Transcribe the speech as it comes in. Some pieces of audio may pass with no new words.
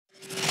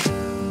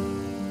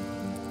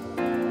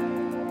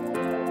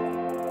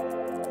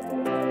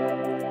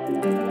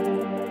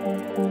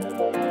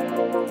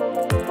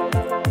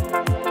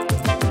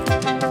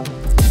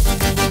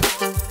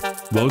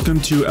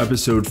Welcome to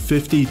episode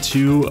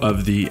 52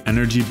 of the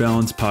Energy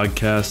Balance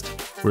Podcast,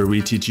 where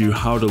we teach you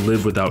how to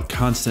live without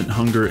constant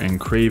hunger and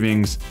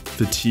cravings,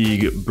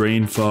 fatigue,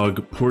 brain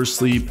fog, poor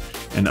sleep,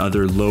 and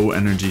other low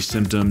energy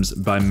symptoms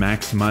by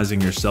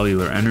maximizing your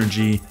cellular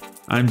energy.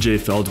 I'm Jay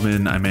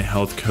Feldman. I'm a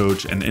health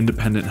coach and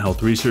independent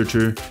health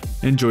researcher,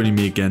 and joining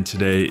me again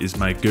today is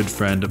my good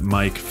friend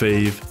Mike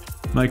Fave.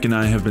 Mike and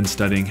I have been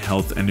studying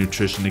health and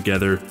nutrition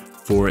together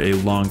for a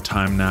long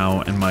time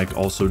now, and Mike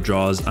also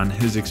draws on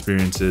his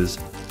experiences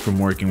from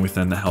working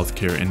within the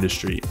healthcare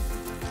industry.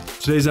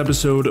 Today's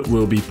episode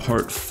will be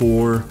part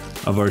 4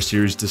 of our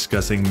series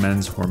discussing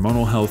men's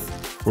hormonal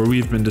health, where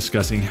we've been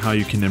discussing how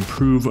you can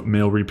improve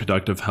male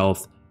reproductive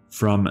health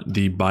from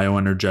the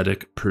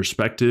bioenergetic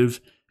perspective.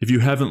 If you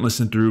haven't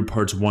listened through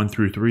parts 1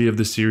 through 3 of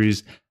the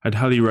series, I'd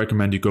highly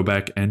recommend you go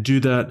back and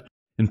do that.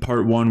 In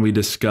part 1, we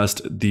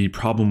discussed the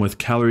problem with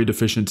calorie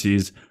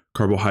deficiencies,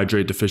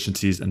 carbohydrate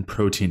deficiencies, and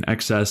protein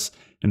excess.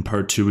 In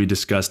part 2, we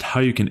discussed how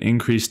you can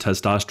increase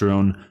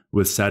testosterone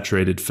with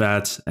saturated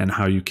fats and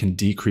how you can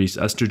decrease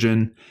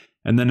estrogen.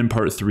 And then in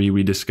part 3,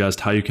 we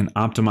discussed how you can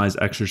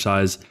optimize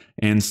exercise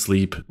and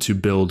sleep to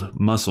build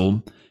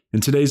muscle.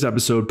 In today's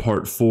episode,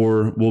 part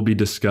 4, we'll be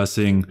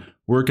discussing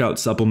workout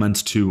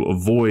supplements to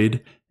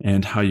avoid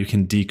and how you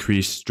can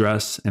decrease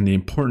stress and the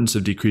importance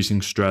of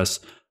decreasing stress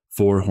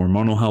for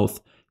hormonal health.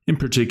 In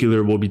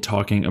particular, we'll be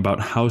talking about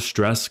how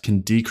stress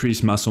can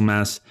decrease muscle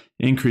mass,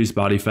 increase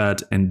body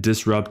fat, and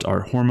disrupt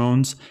our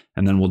hormones.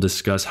 And then we'll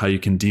discuss how you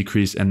can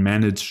decrease and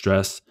manage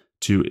stress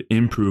to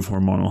improve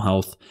hormonal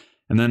health.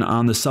 And then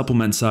on the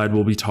supplement side,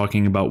 we'll be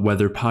talking about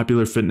whether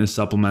popular fitness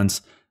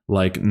supplements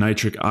like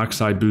nitric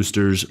oxide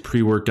boosters,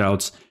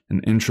 pre-workouts,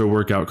 and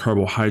intra-workout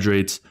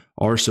carbohydrates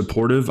are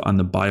supportive on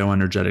the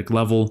bioenergetic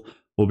level.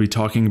 We'll be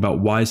talking about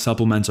why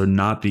supplements are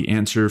not the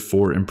answer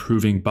for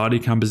improving body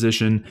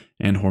composition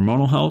and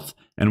hormonal health,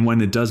 and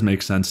when it does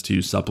make sense to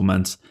use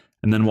supplements.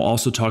 And then we'll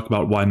also talk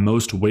about why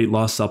most weight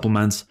loss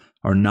supplements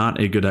are not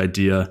a good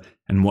idea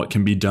and what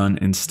can be done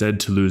instead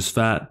to lose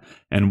fat,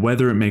 and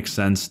whether it makes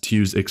sense to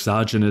use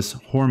exogenous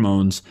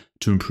hormones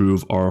to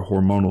improve our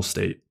hormonal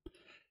state.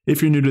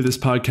 If you're new to this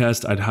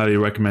podcast, I'd highly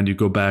recommend you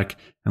go back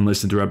and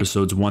listen through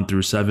episodes 1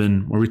 through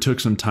 7, where we took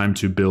some time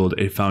to build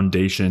a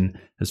foundation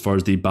as far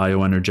as the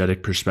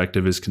bioenergetic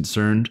perspective is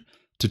concerned.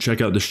 To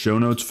check out the show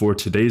notes for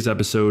today's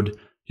episode,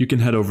 you can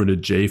head over to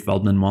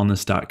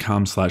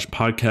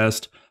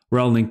jayfeldmanwellness.com/podcast,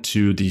 where I'll link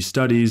to the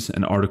studies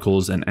and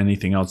articles and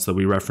anything else that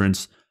we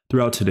reference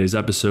throughout today's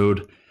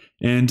episode.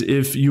 And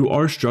if you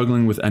are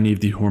struggling with any of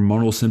the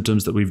hormonal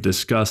symptoms that we've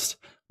discussed,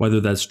 whether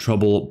that's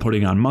trouble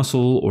putting on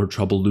muscle or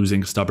trouble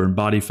losing stubborn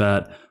body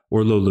fat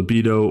or low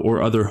libido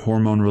or other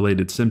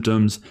hormone-related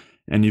symptoms,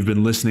 and you've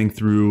been listening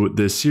through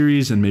this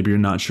series and maybe you're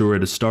not sure where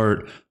to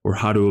start or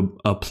how to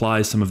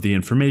apply some of the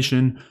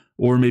information,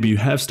 or maybe you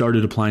have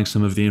started applying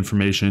some of the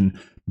information,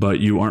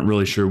 but you aren't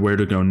really sure where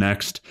to go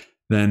next,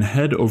 then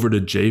head over to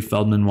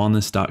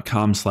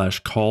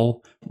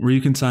jayfeldmanwellness.com/call, where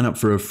you can sign up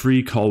for a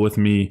free call with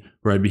me,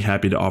 where I'd be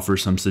happy to offer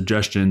some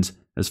suggestions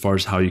as far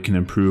as how you can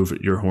improve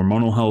your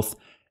hormonal health.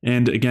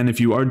 And again,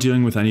 if you are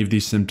dealing with any of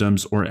these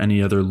symptoms or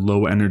any other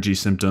low energy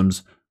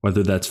symptoms,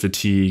 whether that's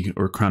fatigue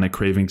or chronic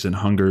cravings and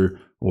hunger,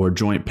 or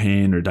joint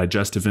pain or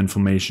digestive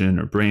inflammation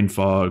or brain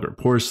fog or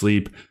poor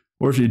sleep,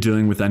 or if you're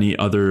dealing with any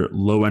other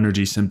low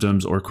energy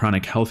symptoms or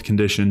chronic health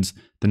conditions,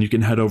 then you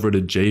can head over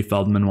to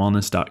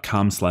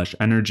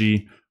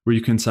jayfeldmanwellness.com/energy, where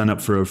you can sign up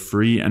for a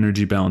free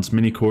energy balance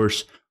mini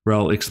course, where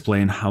I'll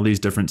explain how these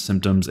different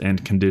symptoms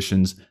and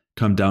conditions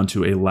come down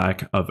to a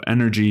lack of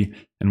energy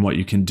and what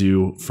you can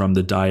do from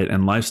the diet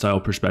and lifestyle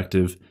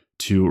perspective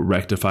to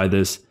rectify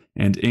this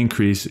and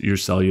increase your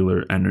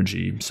cellular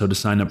energy. So to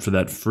sign up for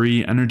that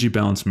free energy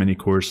balance mini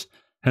course,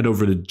 head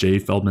over to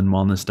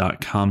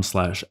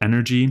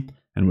jayfeldmanwellness.com/energy.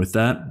 And with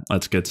that,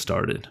 let's get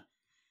started.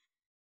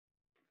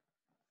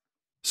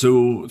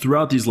 So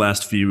throughout these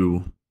last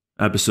few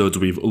episodes,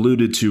 we've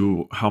alluded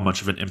to how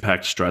much of an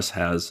impact stress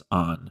has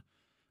on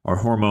our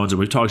hormones, and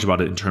we've talked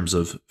about it in terms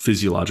of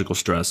physiological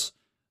stress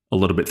a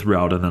little bit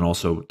throughout, and then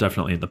also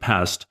definitely in the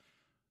past,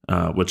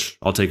 which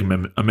I'll take a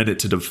minute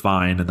to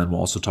define, and then we'll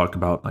also talk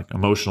about like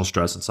emotional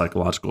stress and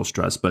psychological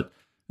stress. But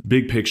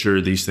big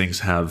picture, these things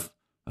have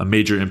a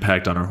major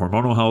impact on our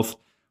hormonal health.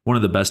 One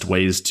of the best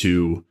ways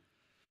to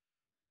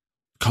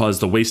cause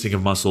the wasting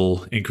of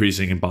muscle,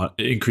 increases in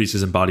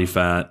body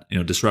fat,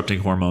 disrupting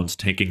hormones,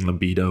 tanking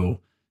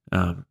libido.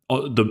 One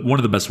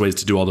of the best ways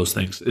to do all those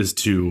things is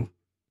to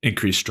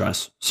increase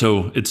stress.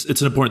 So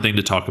it's an important thing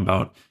to talk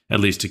about, at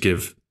least to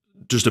give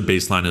just a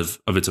baseline of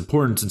its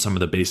importance and some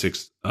of the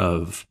basics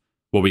of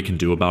what we can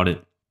do about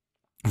it.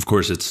 Of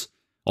course, it's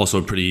also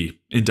a pretty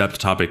in-depth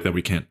topic that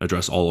we can't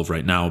address all of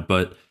right now,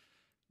 but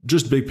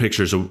just big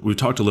picture. So we've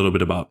talked a little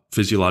bit about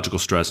physiological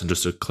stress, and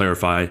just to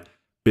clarify,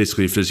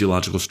 basically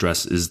physiological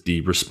stress is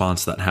the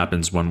response that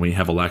happens when we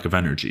have a lack of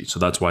energy. So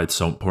that's why it's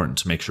so important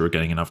to make sure we're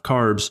getting enough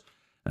carbs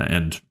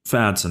and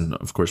fats, and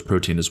of course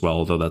protein as well,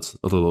 although that's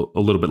a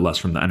little bit less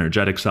from the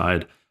energetic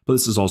side. But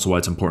this is also why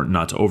it's important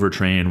not to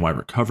overtrain, why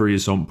recovery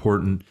is so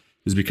important.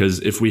 is because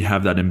if we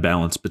have that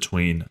imbalance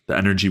between the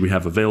energy we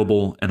have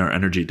available and our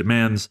energy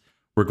demands,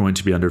 we're going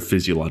to be under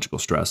physiological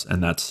stress.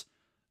 And that's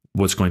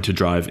what's going to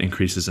drive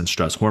increases in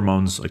stress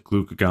hormones like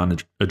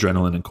glucagon,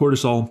 adrenaline, and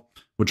cortisol,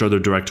 which are the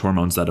direct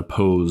hormones that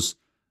oppose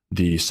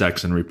the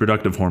sex and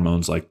reproductive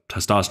hormones like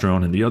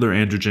testosterone and the other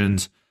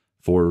androgens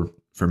for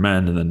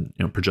men, and then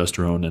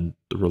progesterone and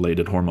the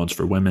related hormones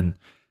for women,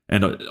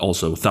 and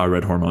also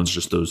thyroid hormones,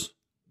 just those,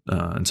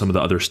 and some of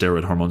the other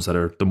steroid hormones that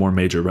are the more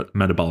major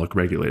metabolic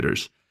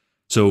regulators.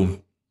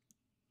 So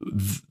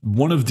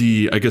one of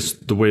the, I guess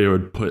the way I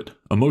would put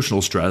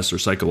emotional stress or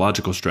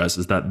psychological stress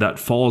is that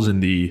falls in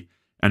the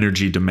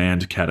energy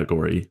demand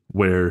category,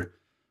 where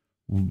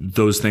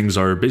those things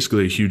are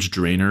basically a huge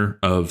drainer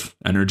of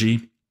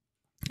energy.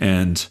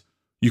 And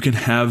you can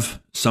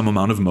have some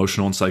amount of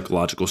emotional and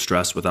psychological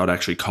stress without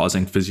actually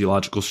causing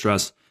physiological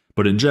stress.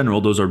 But in general,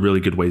 those are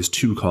really good ways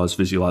to cause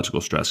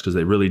physiological stress because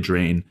they really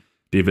drain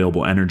the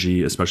available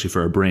energy, especially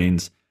for our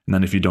brains. And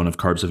then if you don't have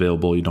carbs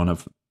available, you don't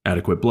have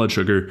adequate blood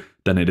sugar,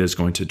 then it is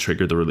going to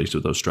trigger the release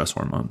of those stress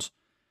hormones.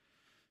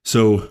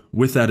 So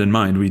with that in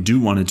mind, we do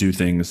want to do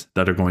things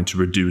that are going to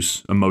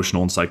reduce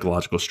emotional and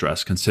psychological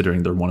stress,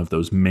 considering they're one of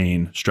those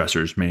main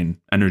stressors, main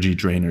energy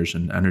drainers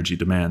and energy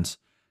demands.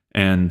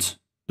 And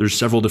there's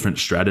several different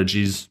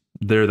strategies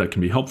there that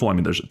can be helpful. I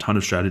mean, there's a ton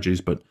of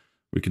strategies, but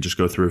we could just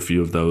go through a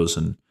few of those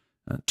and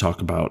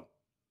talk about,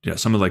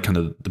 some of like kind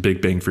of the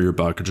big bang for your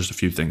buck, or just a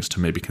few things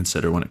to maybe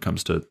consider when it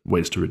comes to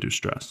ways to reduce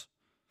stress.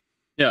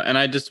 Yeah. And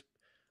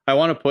I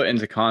want to put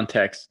into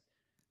context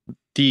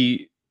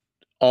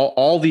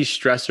all these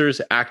stressors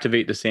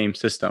activate the same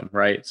system,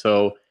 right?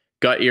 So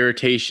gut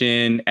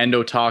irritation,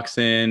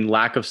 endotoxin,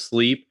 lack of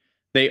sleep,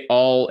 they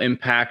all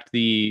impact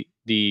the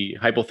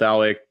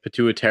hypothalamic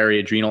pituitary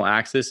adrenal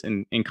axis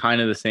in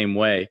kind of the same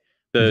way.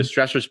 The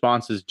stress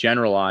response is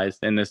generalized,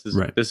 and this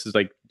is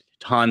like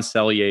Hans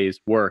Selye's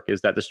work,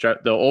 is that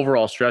the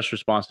overall stress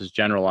response is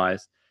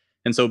generalized.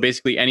 And so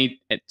basically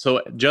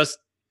so just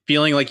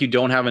feeling like you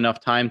don't have enough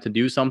time to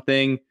do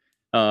something,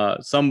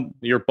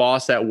 your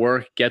boss at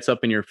work gets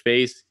up in your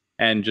face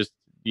and just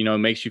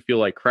makes you feel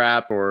like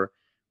crap, or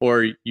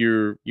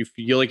you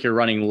feel like you're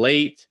running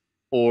late,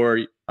 or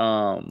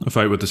a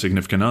fight with a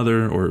significant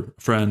other or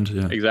friend.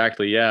 Yeah,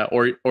 exactly. Yeah.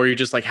 Or you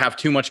just like have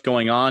too much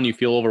going on, you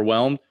feel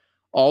overwhelmed.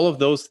 All of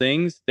those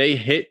things, they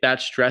hit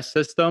that stress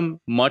system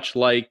much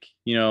like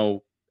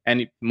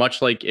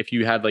much like if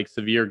you had like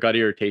severe gut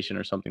irritation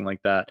or something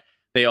like that.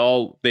 They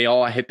all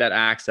hit that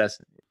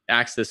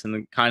axis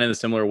in kind of the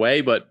similar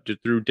way, but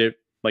through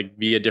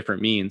via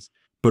different means.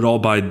 But all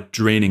by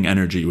draining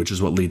energy, which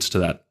is what leads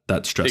to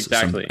that stress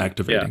system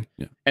activating.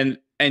 Yeah.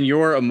 And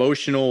your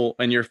emotional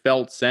and your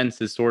felt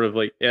sense is sort of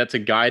like, that's a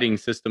guiding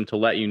system to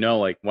let you know,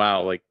 like,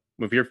 wow, like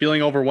if you're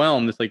feeling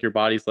overwhelmed, it's like your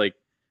body's like,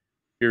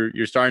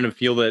 you're starting to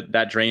feel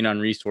that drain on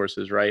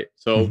resources, right?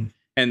 So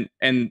and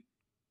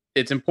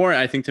it's important,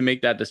 I think, to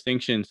make that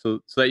distinction so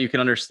that you can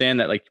understand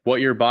that like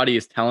what your body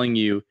is telling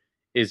you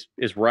is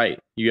right.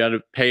 You got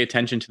to pay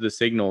attention to the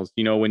signals.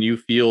 When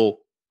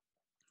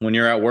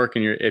you're at work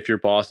and if your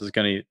boss is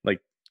going to like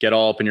get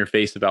all up in your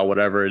face about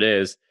whatever it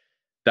is,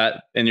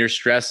 that and your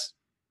stress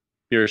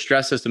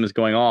system is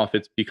going off,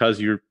 it's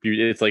because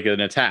it's like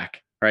an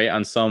attack, right?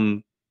 On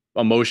some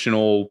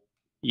emotional,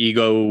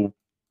 ego,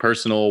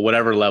 personal,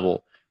 whatever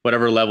level,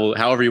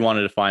 however you want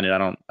to define it. I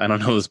don't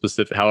know the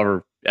specific,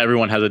 however,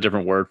 everyone has a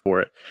different word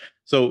for it.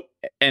 So,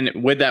 and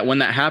with that, when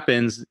that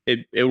happens,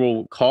 it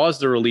will cause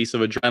the release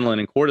of adrenaline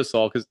and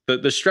cortisol, because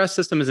the stress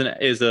system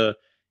is a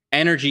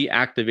energy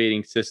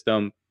activating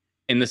system,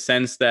 in the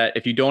sense that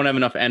if you don't have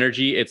enough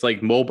energy, it's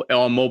like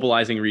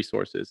mobilizing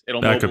resources.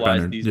 It'll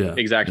mobilize these. Yeah,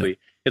 exactly. Yeah.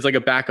 It's like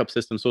a backup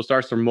system. So it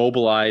starts to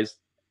mobilize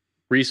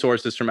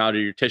resources from out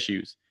of your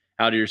tissues,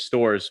 out of your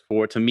stores,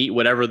 to meet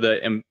whatever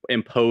the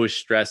imposed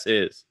stress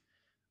is.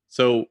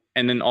 So,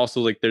 and then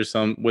also like there's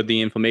some, with the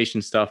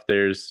inflammation stuff,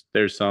 there's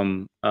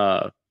some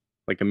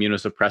like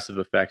immunosuppressive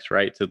effects,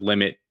 right?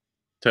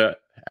 To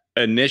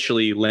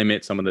initially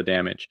limit some of the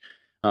damage.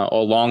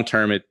 Or long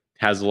term, it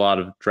has a lot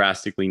of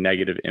drastically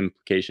negative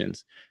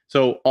implications.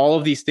 So all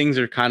of these things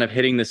are kind of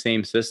hitting the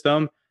same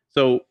system.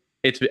 So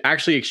it's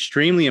actually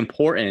extremely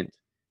important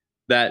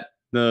that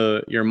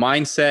your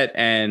mindset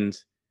and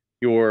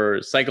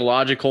your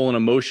psychological and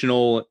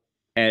emotional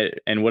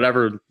and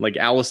whatever like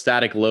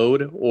allostatic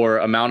load or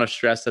amount of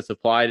stress that's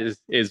applied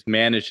is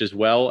managed as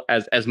well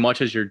as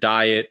much as your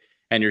diet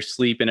and your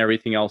sleep and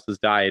everything else is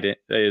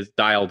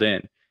dialed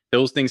in.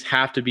 Those things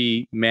have to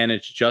be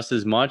managed just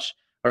as much,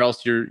 or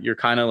else you're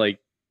kind of like,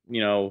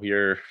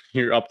 you're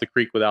up the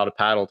creek without a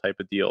paddle type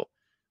of deal.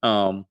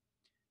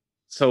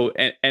 So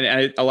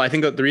I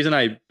think that the reason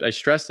I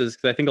stress this is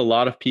because I think a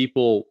lot of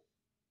people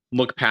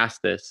look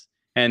past this,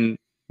 and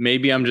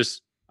maybe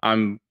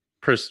I'm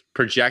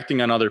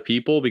projecting on other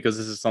people, because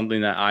this is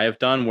something that I have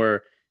done, where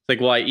it's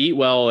like, well, I eat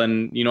well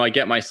and I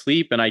get my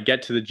sleep and I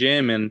get to the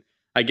gym and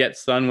I get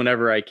sun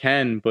whenever I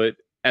can, but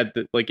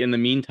in the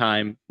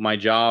meantime, my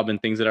job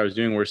and things that I was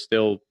doing were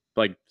still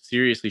like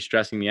seriously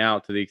stressing me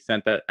out, to the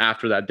extent that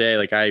after that day,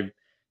 like I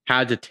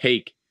had to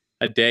take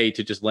a day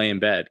to just lay in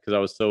bed because I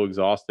was so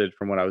exhausted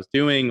from what I was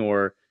doing,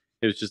 or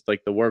it was just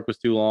like the work was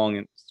too long.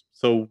 And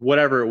so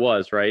whatever it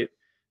was, right?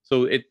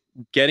 So it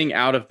getting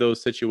out of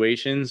those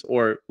situations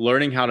or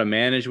learning how to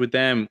manage with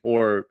them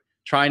or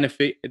trying to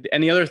fit.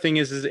 And the other thing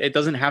is it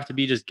doesn't have to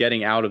be just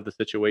getting out of the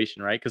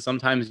situation, right? Because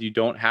sometimes you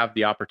don't have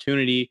the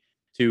opportunity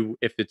to,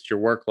 if it's your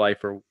work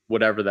life or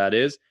whatever that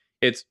is,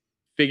 it's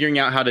figuring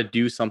out how to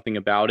do something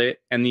about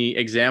it. And the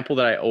example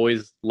that I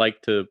always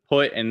like to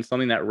put, and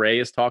something that Ray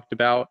has talked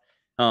about,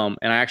 and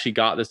I actually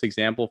got this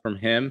example from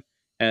him.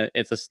 And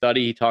it's a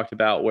study he talked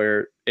about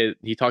where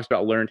he talks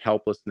about learned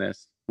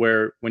helplessness,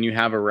 where when you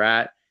have a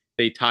rat,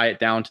 they tie it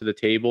down to the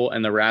table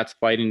and the rat's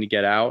fighting to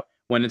get out.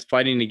 When it's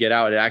fighting to get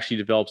out, it actually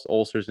develops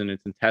ulcers in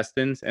its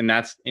intestines. And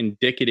that's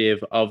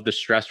indicative of the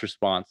stress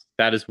response.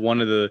 That is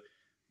one of the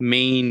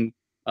main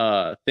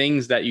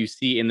things that you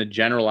see in the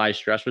generalized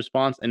stress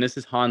response. And this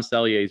is Hans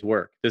Selye's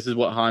work. This is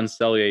what Hans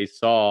Selye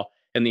saw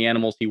in the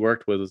animals he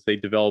worked with, was they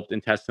developed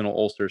intestinal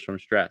ulcers from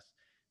stress.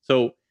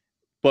 So,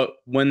 but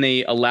when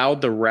they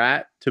allowed the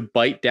rat to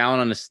bite down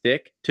on a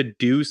stick to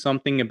do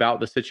something about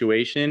the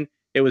situation,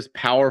 it was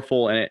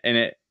powerful, and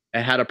it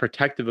had a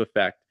protective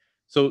effect.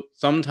 So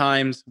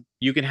sometimes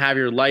you can have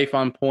your life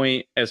on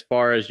point as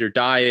far as your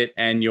diet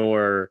and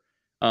your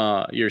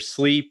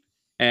sleep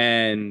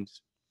and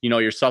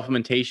your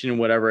supplementation and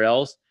whatever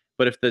else.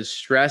 But if the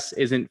stress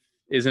isn't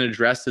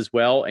addressed as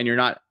well, and you're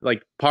not,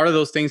 like, part of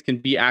those things can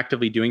be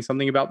actively doing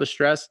something about the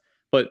stress,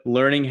 but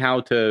learning how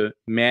to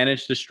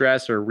manage the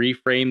stress or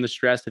reframe the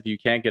stress if you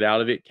can't get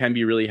out of it can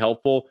be really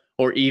helpful,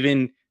 or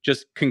even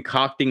just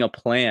concocting a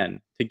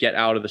plan to get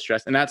out of the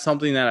stress. And that's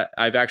something that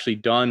I've actually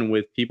done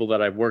with people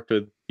that I've worked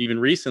with even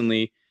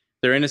recently.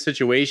 They're in a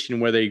situation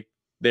where they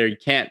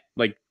can't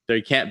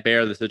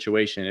bear the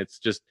situation. It's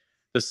just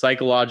the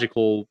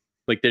psychological,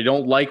 like, they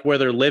don't like where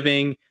they're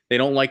living. They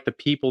don't like the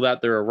people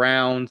that they're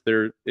around.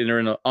 They're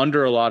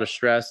under a lot of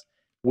stress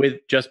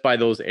with just by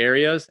those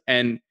areas.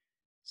 And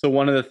so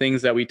one of the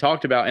things that we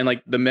talked about, and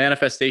like the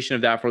manifestation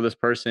of that for this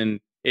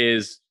person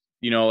is,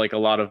 like a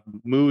lot of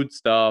mood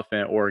stuff,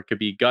 or it could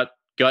be gut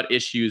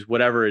issues,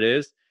 whatever it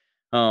is.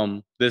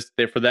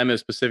 For them is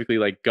specifically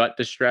like gut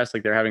distress,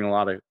 like they're having a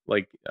lot of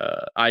like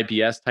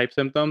IBS type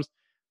symptoms.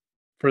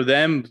 For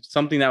them,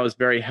 something that was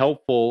very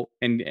helpful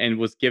and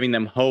was giving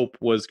them hope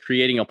was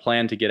creating a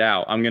plan to get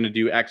out. I'm going to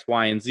do X,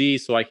 Y, and Z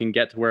so I can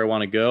get to where I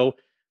want to go.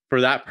 For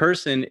that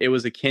person, it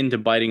was akin to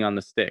biting on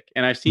the stick.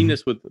 And I've seen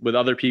this with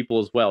other people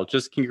as well.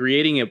 Just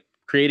creating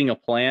a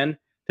plan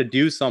to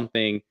do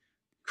something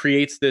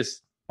creates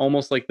this,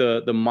 almost like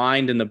the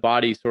mind and the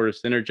body sort of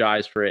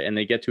synergize for it. And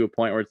they get to a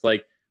point where it's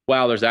like,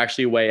 wow, there's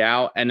actually a way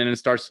out. And then it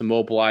starts to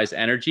mobilize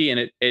energy,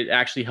 and it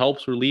actually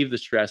helps relieve the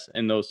stress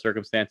in those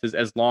circumstances,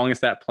 as long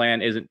as that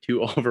plan isn't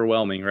too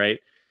overwhelming, right?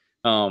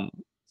 So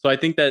I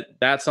think that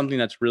that's something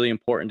that's really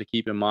important to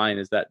keep in mind,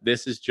 is that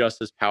this is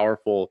just as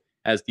powerful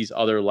as these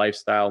other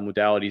lifestyle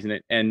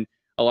modalities. And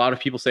a lot of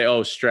people say,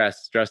 oh,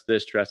 stress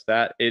this, stress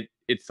that.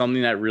 It's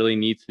something that really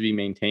needs to be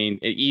maintained.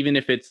 Even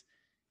if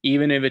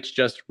it's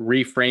just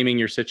reframing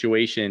your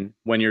situation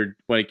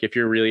if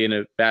you're really in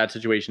a bad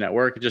situation at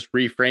work, just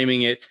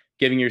reframing it,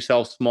 giving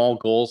yourself small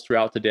goals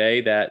throughout the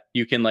day that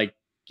you can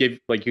you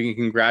can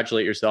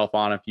congratulate yourself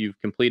on if you've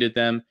completed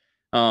them,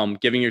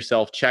 giving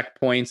yourself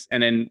checkpoints,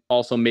 and then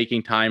also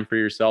making time for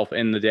yourself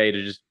in the day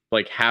to just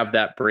like have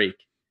that break,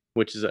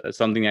 which is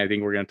something I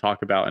think we're going to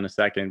talk about in a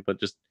second.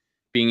 But just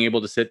being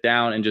able to sit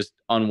down and just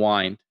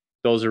unwind,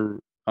 those are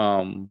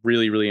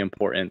really, really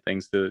important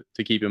things to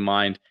keep in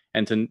mind,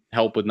 and to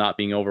help with not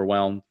being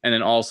overwhelmed. And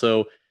then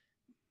also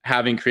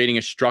creating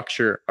a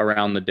structure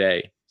around the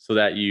day so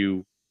that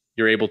you're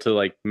able to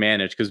like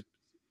manage, because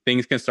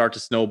things can start to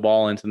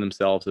snowball into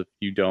themselves if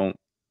you don't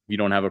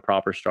have a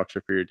proper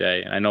structure for your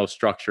day. And I know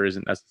structure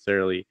isn't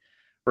necessarily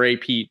for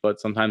Pete, but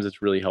sometimes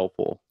it's really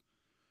helpful.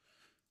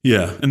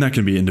 Yeah, and that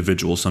can be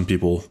individual. Some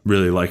people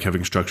really like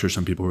having structure.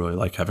 Some people really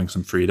like having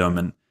some freedom.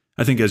 And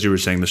I think, as you were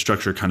saying, the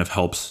structure kind of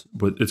helps,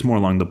 but it's more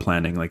along the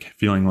planning, like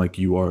feeling like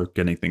you are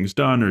getting things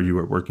done or you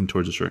are working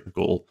towards a certain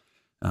goal.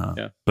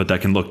 But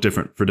that can look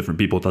different for different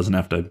people. It doesn't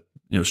have to,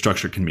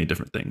 structure can mean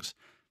different things.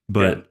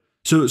 But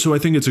so I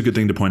think it's a good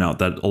thing to point out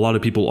that a lot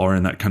of people are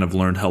in that kind of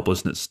learned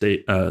helplessness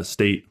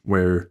state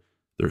where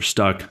they're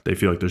stuck. They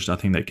feel like there's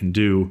nothing they can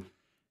do.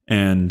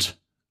 And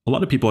a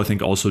lot of people, I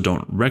think, also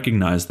don't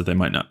recognize that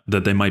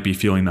they might be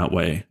feeling that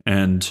way.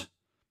 And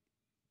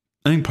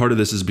I think part of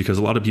this is because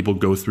a lot of people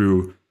go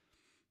through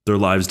their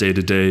lives day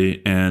to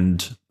day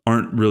and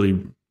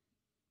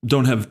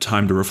don't have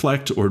time to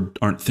reflect, or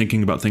aren't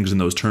thinking about things in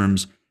those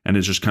terms. And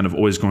it's just kind of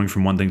always going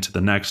from one thing to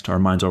the next. Our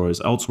minds are always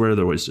elsewhere.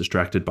 They're always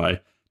distracted by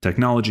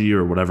technology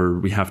or whatever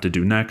we have to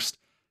do next.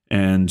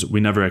 And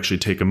we never actually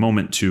take a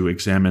moment to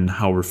examine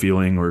how we're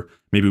feeling, or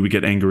maybe we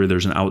get angry,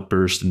 there's an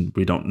outburst, and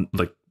we don't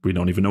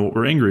even know what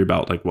we're angry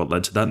about. Like, what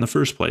led to that in the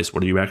first place?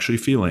 What are you actually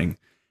feeling?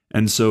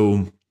 And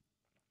so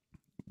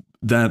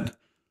that,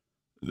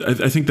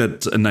 I think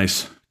that's a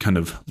nice kind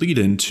of lead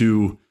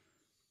into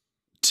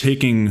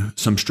taking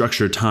some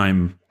structured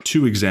time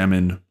to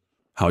examine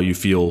how you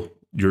feel,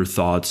 your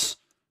thoughts,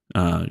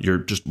 your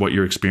just what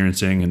you're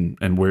experiencing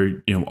and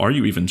where, are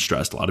you even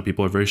stressed? A lot of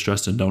people are very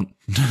stressed and don't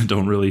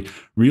don't really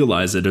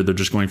realize it, or they're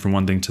just going from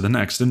one thing to the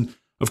next. And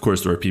of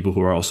course, there are people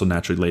who are also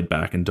naturally laid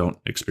back and don't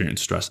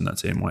experience stress in that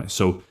same way.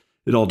 So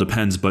it all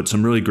depends, but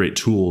some really great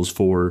tools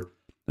for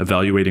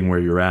evaluating where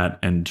you're at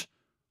and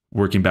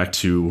working back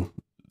to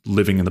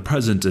living in the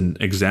present and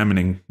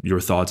examining your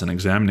thoughts and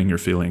examining your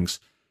feelings.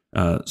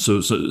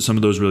 So some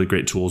of those really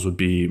great tools would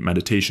be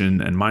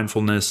meditation and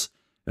mindfulness,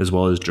 as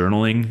well as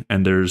journaling.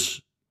 And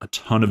there's a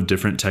ton of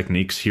different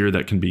techniques here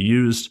that can be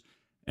used.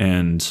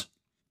 And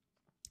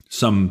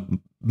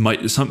some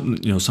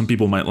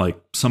people might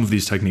like some of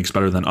these techniques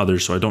better than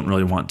others. So I don't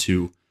really want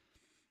to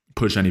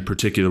push any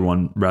particular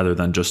one rather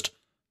than just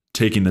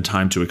taking the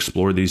time to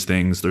explore these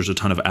things. There's a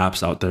ton of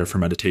apps out there for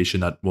meditation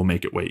that will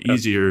make it way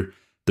easier.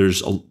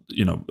 There's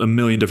a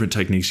million different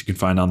techniques you can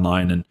find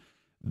online, and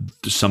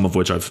some of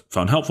which I've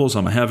found helpful,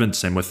 some I haven't.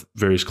 Same with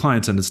various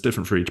clients, and it's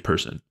different for each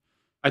person.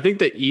 I think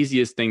the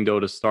easiest thing though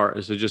to start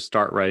is to just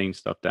start writing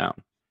stuff down.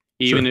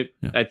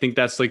 I think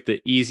that's like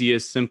the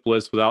easiest,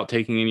 simplest, without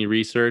taking any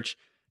research.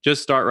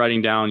 Just start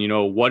writing down,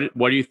 what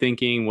are you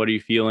thinking? What are you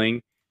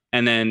feeling?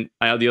 And then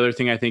the other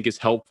thing I think is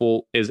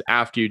helpful is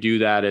after you do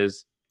that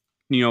is,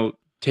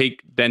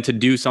 to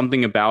do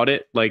something about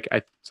it. Like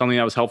something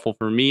that was helpful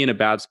for me in a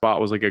bad spot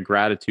was like a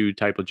gratitude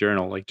type of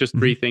journal, like just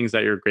 3 things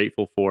that you're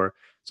grateful for.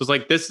 So it's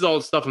like, this is all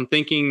the stuff I'm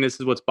thinking. This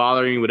is what's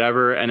bothering me,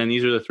 whatever. And then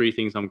these are the 3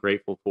 things I'm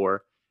grateful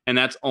for. And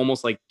that's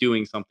almost like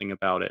doing something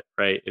about it,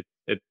 right?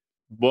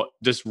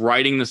 Just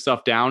writing the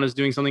stuff down is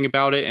doing something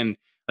about it, and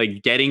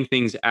like getting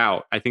things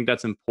out. I think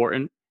that's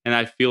important. And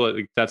I feel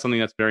like that's something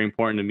that's very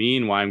important to me,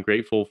 and why I'm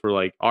grateful for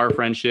like our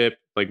friendship.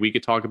 Like we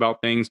could talk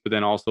about things, but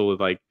then also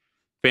with like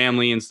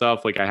family and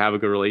stuff, like I have a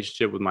good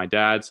relationship with my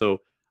dad.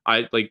 So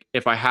I like,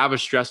 if I have a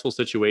stressful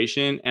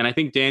situation, and I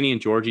think Danny and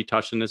Georgie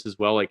touched on this as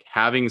well, like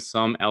having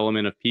some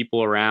element of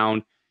people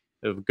around,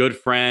 a good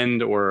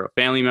friend or a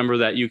family member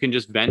that you can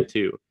just vent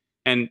to.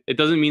 And it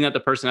doesn't mean that the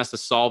person has to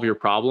solve your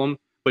problem,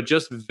 but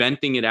just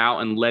venting it out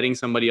and letting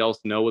somebody else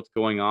know what's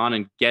going on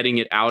and getting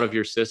it out of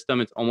your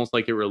system. It's almost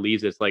like it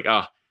relieves it. It's like,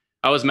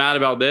 I was mad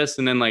about this,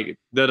 and then like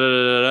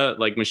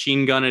like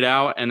machine gun it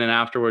out, and then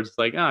afterwards it's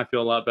like, I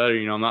feel a lot better.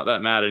 I'm not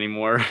that mad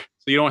anymore.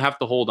 So you don't have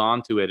to hold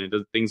on to it.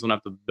 Things don't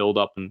have to build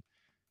up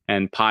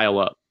and pile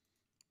up.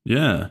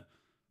 Yeah,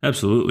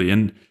 absolutely.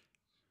 And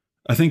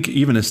I think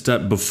even a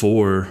step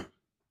before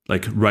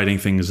like writing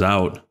things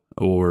out,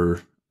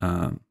 or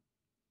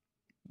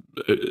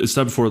a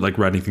step before like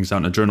writing things out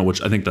in a journal,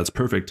 which I think that's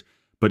perfect.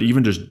 But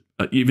even just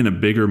even a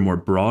bigger, more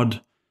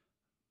broad,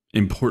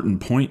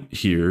 important point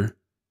here,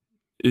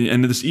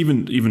 and this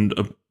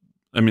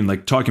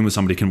like talking with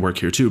somebody can work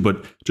here too,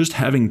 but just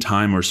having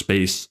time or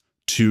space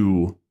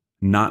to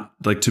not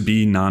like to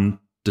be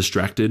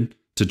non-distracted,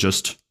 to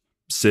just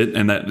sit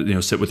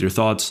and sit with your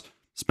thoughts,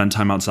 spend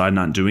time outside,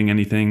 not doing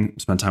anything,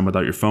 spend time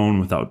without your phone,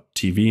 without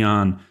TV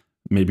on,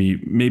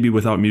 maybe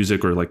without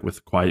music, or like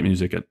with quiet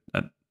music at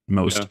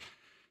most. Yeah.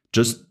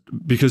 Just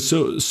because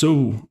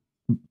so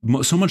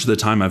much of the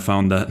time I've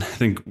found that I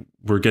think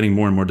we're getting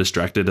more and more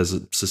distracted as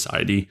a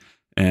society,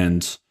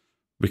 and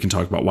we can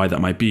talk about why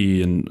that might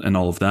be and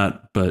all of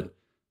that. But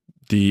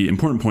the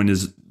important point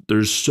is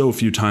there's so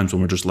few times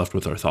when we're just left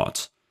with our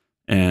thoughts.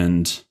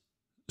 And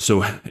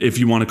so if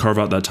you want to carve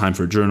out that time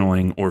for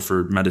journaling or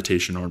for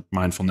meditation or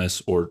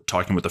mindfulness or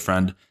talking with a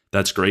friend,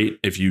 that's great.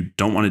 If you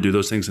don't want to do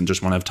those things and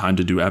just want to have time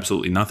to do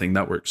absolutely nothing,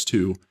 that works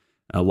too.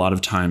 A lot of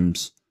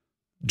times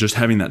just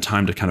having that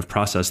time to kind of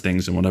process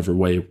things in whatever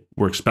way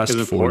works best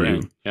for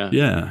you.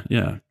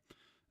 Yeah.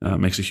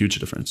 Makes a huge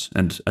difference.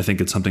 And I think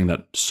it's something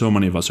that so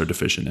many of us are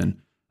deficient in,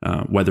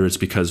 whether it's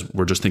because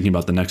we're just thinking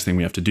about the next thing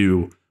we have to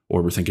do,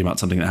 or we're thinking about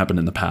something that happened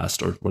in the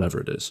past, or whatever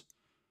it is.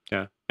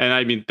 Yeah. And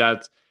I mean,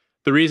 that's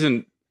the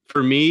reason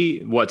for me,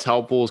 what's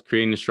helpful is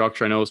creating a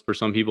structure. I know for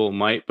some people it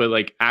might, but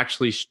like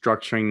actually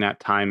structuring that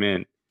time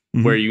in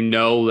where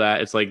that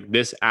it's like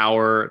this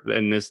hour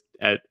and this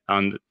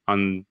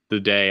on the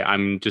day,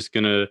 I'm just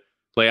going to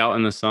lay out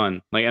in the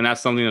sun. Like, and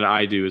that's something that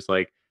I do is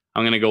like,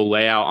 I'm going to go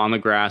lay out on the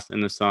grass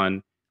in the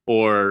sun.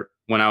 Or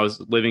when I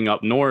was living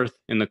up north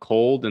in the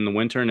cold in the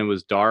winter and it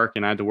was dark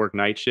and I had to work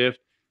night shift,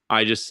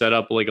 I just set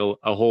up like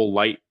a whole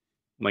light,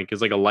 like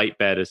it's like a light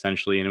bed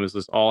essentially. And it was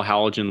just all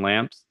halogen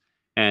lamps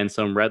and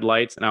some red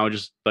lights. And I would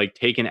just like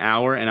take an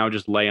hour and I would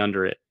just lay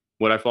under it.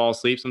 Would I fall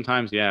asleep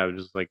sometimes? Yeah, I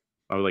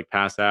would like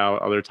pass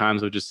out. Other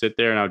times I would just sit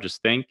there and I would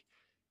just think,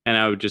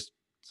 and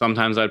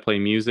sometimes I'd play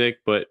music.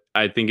 But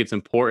I think it's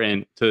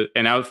important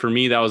for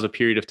me, that was a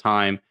period of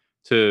time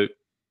to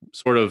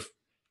sort of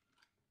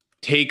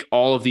take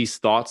all of these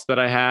thoughts that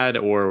I had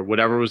or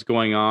whatever was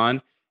going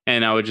on,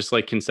 and I would just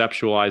like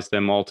conceptualize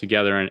them all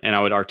together, and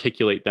I would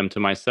articulate them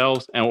to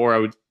myself, or I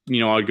would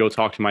go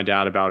talk to my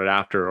dad about it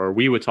after, or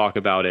we would talk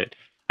about it.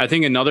 I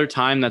think another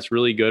time that's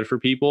really good for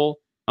people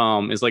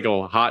is like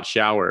a hot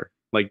shower.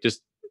 Like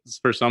just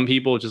for some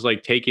people, just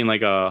like taking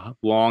like a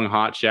long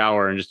hot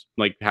shower and just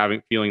like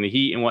feeling the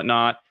heat and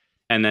whatnot.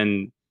 And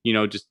then,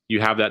 just you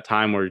have that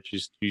time where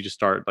you just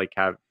start like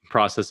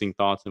processing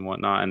thoughts and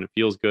whatnot, and it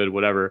feels good,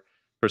 whatever.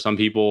 For some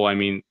people, I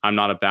mean, I'm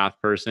not a bath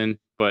person,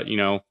 but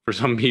for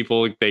some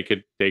people, they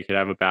could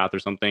have a bath or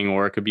something,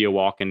 or it could be a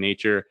walk in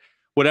nature,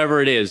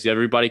 whatever it is.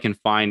 Everybody can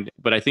find,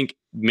 but I think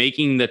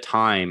making the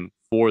time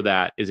for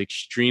that is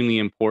extremely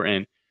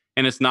important.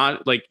 And it's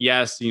not like,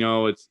 yes,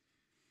 it's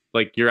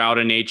like you're out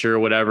in nature or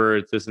whatever,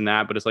 it's this and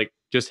that, but it's like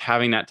just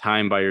having that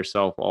time by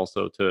yourself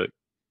also to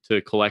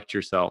collect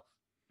yourself.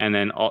 And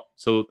then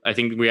so I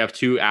think we have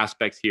two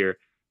aspects here: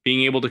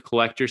 being able to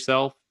collect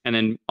yourself, and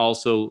then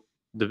also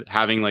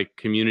having like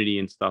community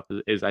and stuff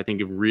is I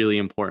think really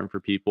important for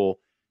people.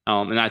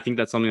 And I think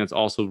that's something that's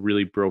also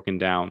really broken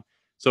down.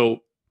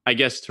 So I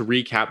guess to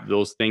recap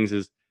those things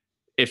is,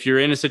 if you're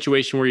in a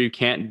situation where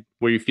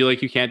you feel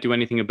like you can't do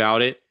anything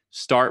about it,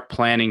 start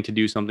planning to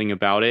do something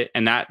about it.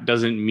 And that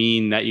doesn't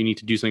mean that you need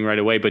to do something right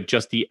away, but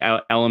just the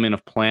element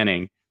of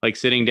planning, like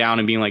sitting down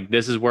and being like,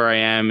 this is where I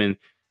am and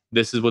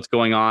this is what's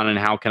going on and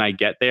how can I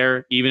get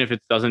there? Even if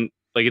it doesn't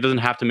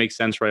have to make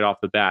sense right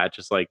off the bat.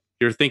 Just like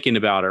you're thinking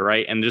about it,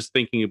 right? And just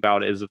thinking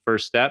about it is the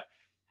first step.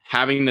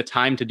 Having the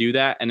time to do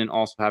that, and then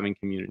also having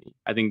community.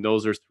 I think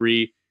those are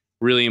three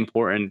really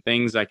important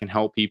things that can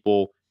help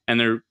people,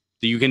 and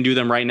you can do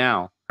them right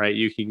now, right?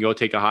 You can go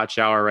take a hot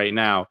shower right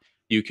now.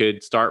 You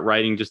could start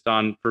writing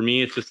for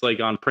me, it's just like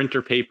on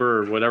printer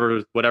paper or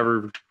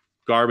whatever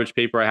garbage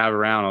paper I have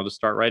around. I'll just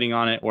start writing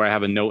on it, or I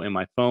have a note in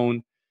my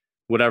phone,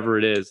 whatever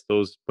it is.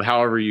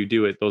 However you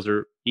do it, those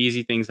are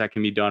easy things that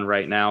can be done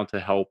right now to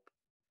help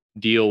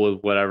deal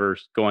with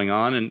whatever's going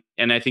on.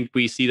 And I think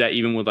we see that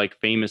even with like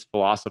famous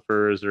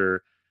philosophers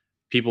or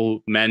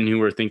men who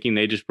were thinking,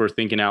 they just were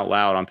thinking out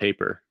loud on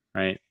paper,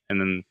 right?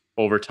 And then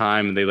over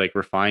time they like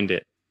refined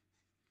it.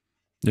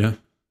 Yeah.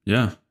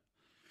 Yeah.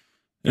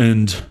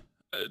 And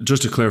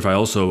just to clarify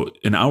also,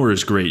 an hour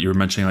is great. You were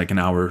mentioning like an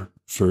hour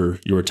for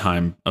your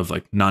time of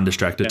like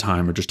non-distracted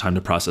time, or just time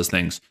to process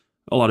things.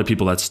 A lot of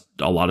people, that's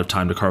a lot of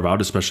time to carve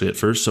out, especially at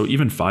first. So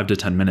even 5 to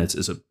 10 minutes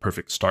is a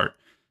perfect start.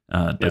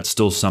 That's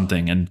still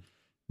something. And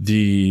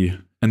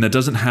that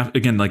doesn't have,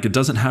 again, like it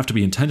doesn't have to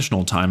be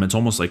intentional time. It's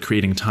almost like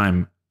creating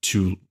time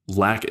to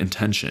lack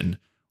intention,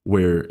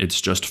 where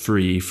it's just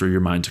free for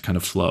your mind to kind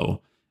of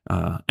flow.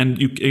 And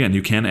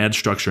you can add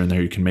structure in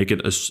there. You can make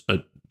it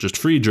a just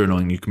free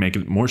journaling. You can make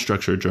it more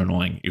structured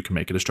journaling. You can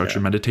make it a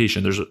structured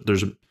meditation.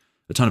 There's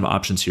a ton of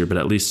options here, but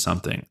at least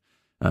something,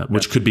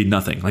 which could be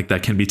nothing. Like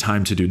that can be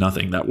time to do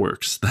nothing. That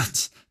works.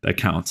 That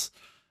counts.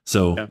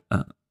 So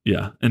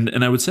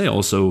And I would say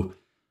also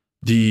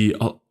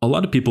a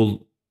lot of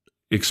people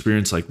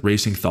experience like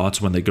racing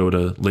thoughts when they go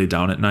to lay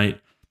down at night,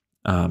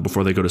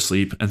 before they go to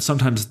sleep. And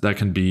sometimes that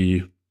can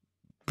be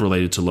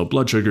related to low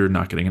blood sugar,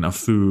 not getting enough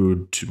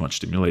food, too much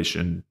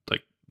stimulation,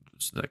 like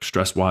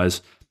stress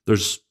wise.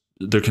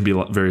 There can be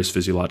various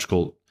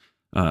physiological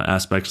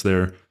aspects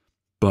there.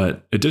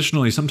 But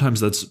additionally, sometimes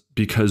that's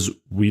because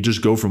we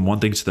just go from one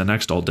thing to the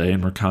next all day,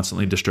 and we're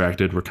constantly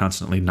distracted. We're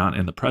constantly not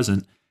in the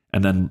present.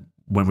 And then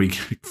when we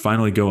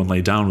finally go and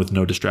lay down with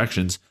no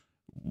distractions,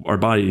 our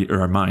body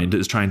or our mind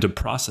is trying to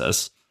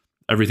process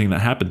everything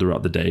that happened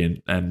throughout the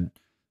day and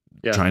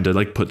trying to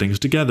like put things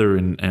together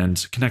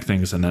and connect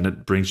things. And then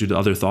it brings you to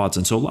other thoughts.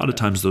 And so a lot of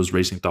times those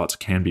racing thoughts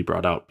can be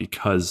brought out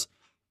because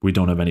we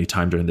don't have any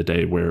time during the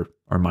day where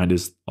our mind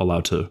is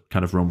allowed to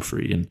kind of roam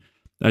free. And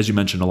as you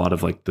mentioned, a lot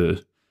of like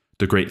the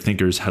great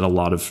thinkers had a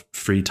lot of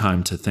free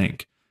time to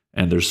think.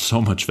 And there's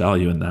so much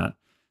value in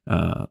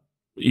that.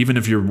 Even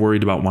if you're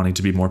worried about wanting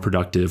to be more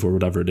productive or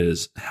whatever it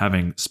is,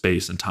 having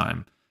space and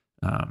time,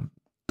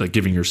 like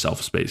giving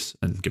yourself space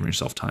and giving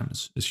yourself time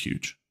is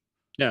huge.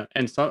 Yeah.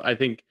 And so I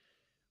think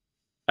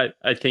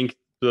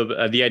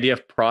the idea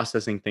of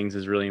processing things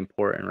is really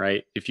important,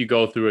 right? If you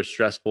go through a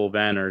stressful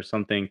event or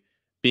something,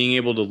 being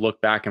able to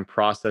look back and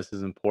process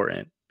is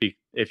important. Because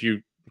if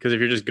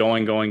you're just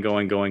going,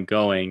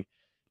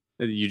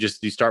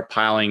 you start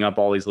piling up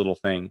all these little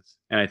things.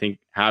 And I think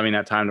having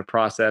that time to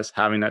process,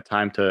 having that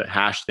time to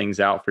hash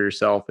things out for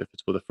yourself, if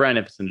it's with a friend,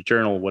 if it's in a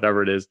journal,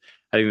 whatever it is,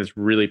 I think that's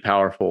really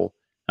powerful.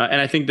 And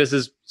I think this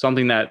is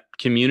something that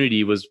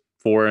community was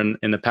for in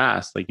the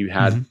past. Like you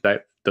had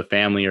the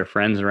family or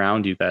friends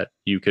around you that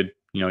you could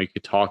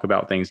talk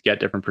about things,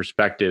 get different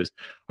perspectives,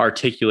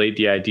 articulate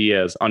the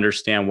ideas,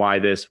 understand why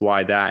this,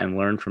 why that, and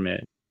learn from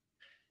it.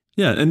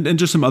 Yeah. And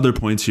just some other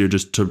points here,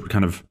 just to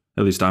kind of,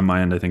 at least on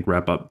my end, I think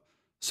wrap up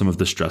some of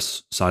the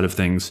stress side of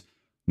things.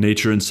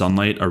 Nature and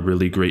sunlight are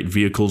really great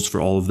vehicles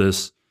for all of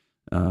this,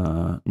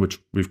 which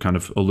we've kind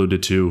of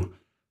alluded to.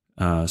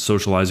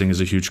 Socializing is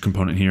a huge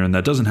component here, and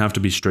that doesn't have to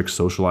be strict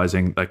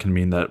socializing. That can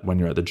mean that when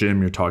you're at the gym,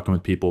 you're talking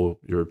with people,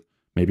 you're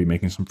maybe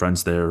making some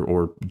friends there,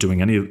 or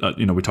doing any,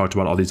 we talked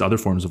about all these other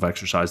forms of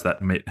exercise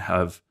that may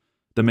have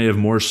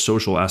more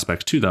social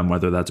aspects to them,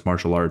 whether that's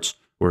martial arts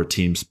or a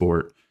team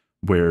sport,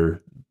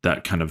 where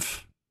that kind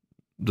of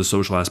the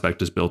social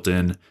aspect is built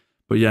in.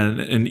 But yeah,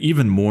 and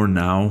even more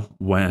now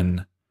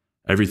when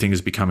everything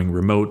is becoming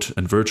remote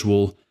and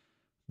virtual,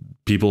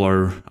 people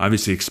are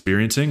obviously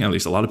experiencing, at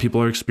least a lot of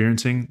people are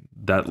experiencing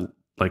that,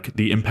 like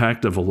the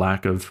impact of a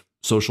lack of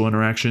social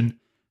interaction.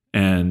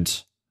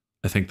 And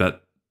I think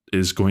that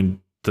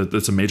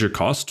that's a major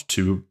cost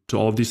to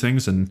all of these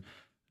things. And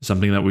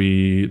something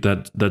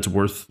that's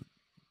worth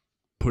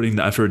putting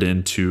the effort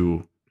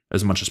into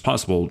as much as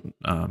possible,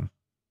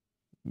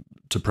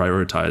 to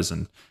prioritize,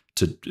 and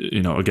to,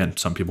 again,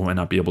 some people might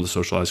not be able to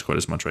socialize quite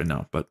as much right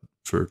now, but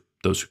for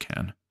those who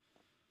can.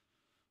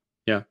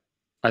 Yeah.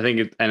 I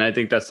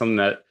think that's something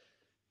that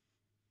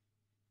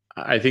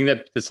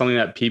it's something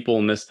that people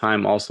in this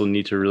time also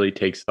need to really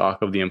take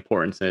stock of. The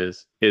importance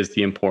is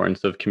the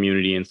importance of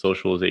community and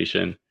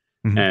socialization,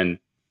 Mm-hmm. and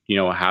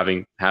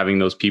having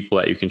those people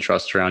that you can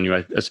trust around you.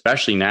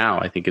 Especially now,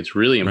 I think it's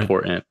really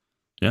important. Right.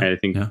 Yeah. And I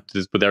think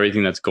just with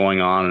everything that's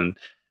going on, and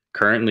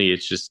currently,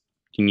 it's just,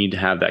 you need to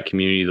have that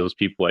community, those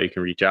people that you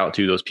can reach out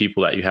to, those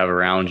people that you have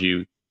around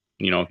you,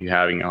 if you're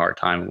having a hard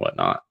time and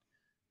whatnot.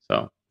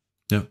 So,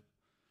 yeah.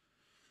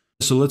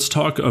 So let's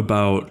talk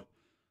about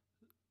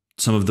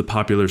some of the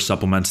popular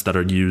supplements that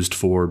are used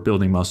for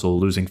building muscle,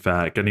 losing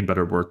fat, getting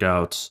better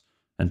workouts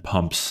and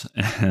pumps,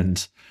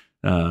 and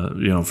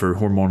for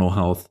hormonal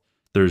health.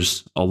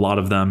 There's a lot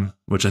of them,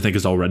 which I think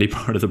is already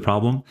part of the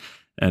problem,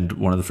 and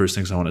one of the first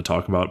things I want to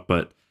talk about.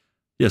 But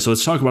yeah, so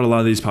let's talk about a lot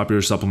of these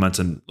popular supplements,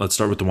 and let's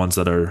start with the ones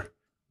that are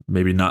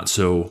maybe not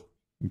so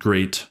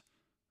great,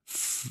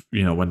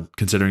 when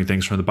considering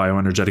things from the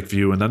bioenergetic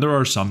view. And then there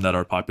are some that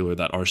are popular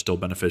that are still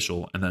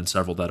beneficial, and then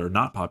several that are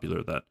not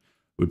popular that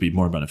would be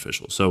more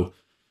beneficial. So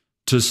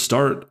to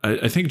start,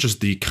 I think just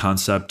the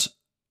concept,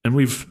 and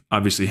we've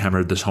obviously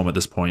hammered this home at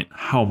this point,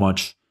 how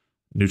much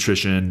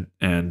nutrition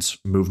and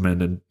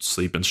movement and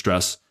sleep and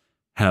stress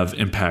have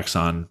impacts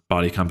on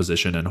body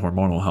composition and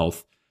hormonal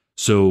health.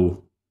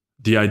 So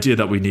the idea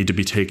that we need to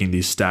be taking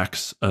these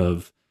stacks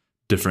of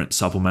different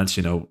supplements,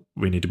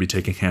 we need to be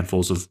taking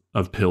handfuls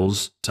of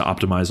pills to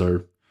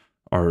optimize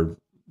our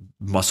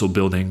muscle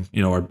building,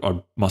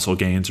 our muscle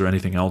gains or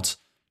anything else,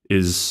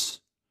 is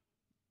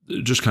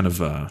just kind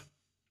of,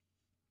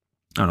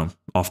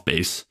 off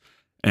base.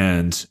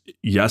 And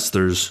yes,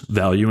 there's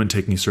value in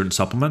taking certain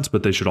supplements,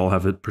 but they should all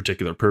have a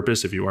particular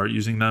purpose if you are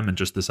using them. And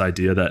just this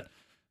idea that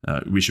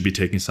we should be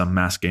taking some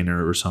mass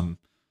gainer or some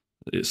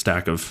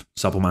stack of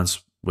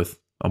supplements with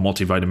a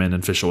multivitamin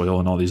and fish oil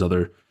and all these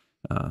other,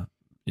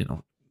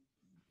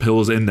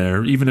 pills in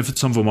there, even if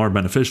some of them are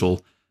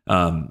beneficial,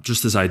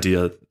 just this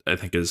idea, I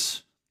think,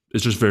 is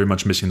just very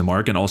much missing the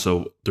mark. And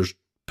also there's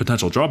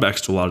potential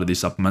drawbacks to a lot of these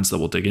supplements that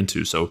we'll dig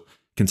into. So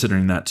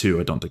considering that too,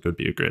 I don't think it would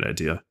be a great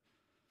idea.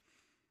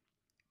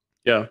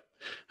 Yeah.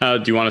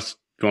 Do you want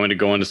me to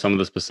go into some of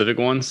the specific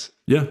ones?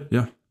 Yeah.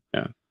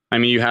 I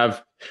mean, I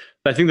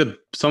think that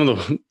some of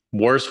the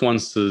worst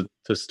ones to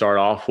start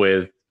off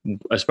with,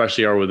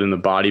 especially, are within the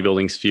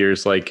bodybuilding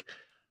spheres, like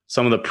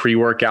some of the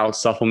pre-workout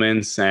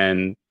supplements,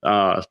 and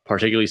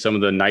particularly some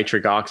of the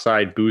nitric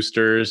oxide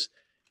boosters.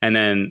 And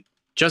then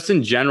just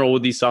in general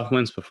with these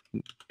supplements,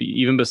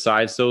 even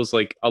besides those,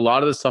 like a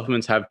lot of the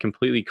supplements have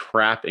completely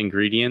crap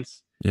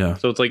ingredients. Yeah.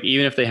 So it's like,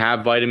 even if they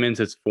have vitamins,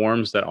 it's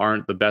forms that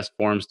aren't the best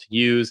forms to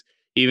use.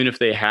 Even if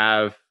they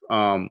have,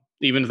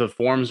 even if the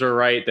forms are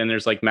right, then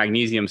there's like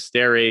magnesium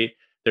stearate,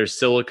 there's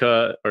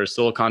silica or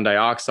silicon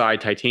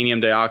dioxide,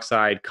 titanium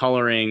dioxide,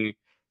 coloring.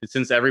 And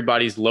since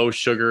everybody's low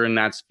sugar in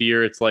that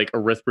sphere, it's like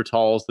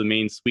erythritol is the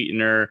main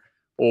sweetener,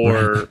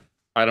 or Right.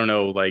 I don't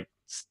know, like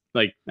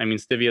I mean,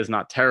 stevia is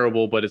not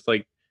terrible, but it's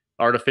like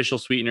artificial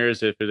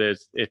sweeteners. If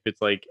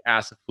it's like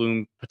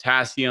acetylene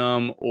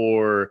potassium,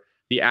 or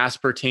the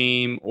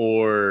aspartame,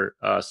 or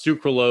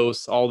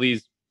sucralose, all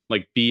these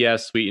like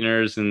BS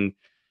sweeteners. And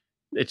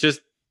it's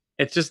just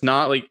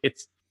not like,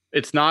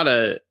 it's not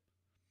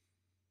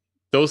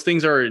those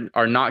things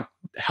are not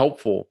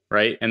helpful,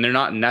 right? And they're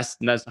not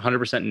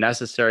 100%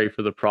 necessary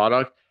for the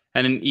product.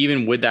 And then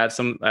even with that,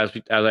 some, as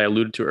I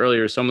alluded to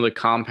earlier, some of the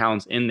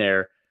compounds in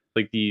there,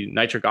 like the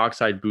nitric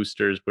oxide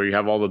boosters, where you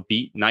have all the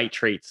beet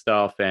nitrate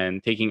stuff,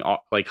 and taking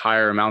like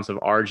higher amounts of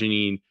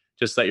arginine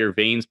just so that your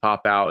veins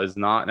pop out, is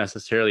not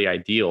necessarily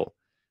ideal.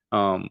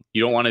 You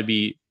don't want to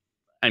be,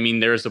 I mean,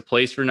 there's a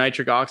place for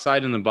nitric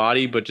oxide in the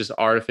body, but just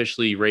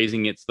artificially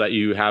raising it so that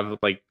you have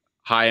like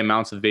high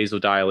amounts of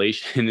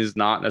vasodilation is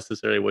not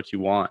necessarily what you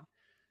want.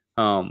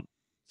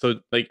 So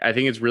like, I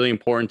think it's really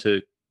important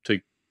to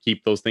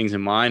keep those things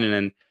in mind.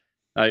 And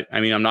then, I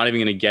mean, I'm not even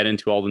going to get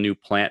into all the new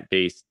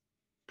plant-based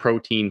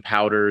protein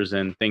powders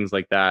and things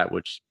like that,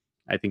 which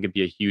I think would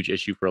be a huge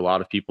issue for a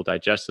lot of people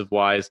digestive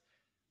wise.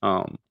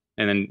 And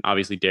then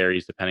obviously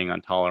dairies, depending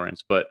on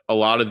tolerance, but a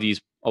lot of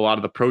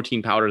the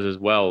protein powders as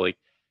well, like,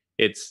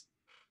 it's,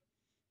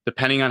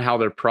 depending on how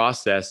they're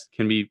processed,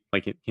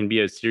 it can be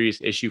a serious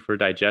issue for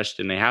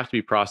digestion. They have to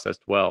be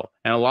processed well.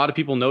 And a lot of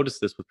people notice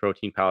this with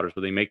protein powders,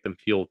 where they make them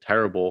feel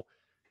terrible.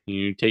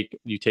 You take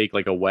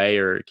like a whey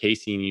or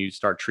casein, you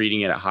start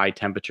treating it at high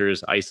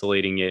temperatures,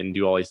 isolating it, and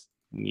do all these,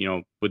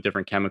 with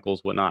different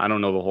chemicals, whatnot. I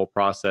don't know, the whole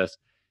process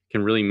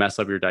can really mess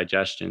up your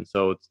digestion.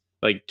 So it's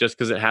like, just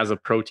because it has a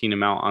protein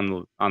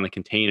amount on the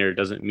container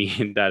doesn't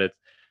mean that it's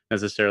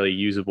necessarily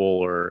usable,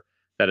 or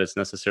that it's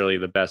necessarily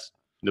the best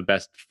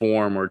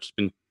form, or just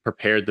been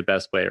prepared the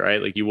best way,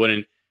 right? Like, you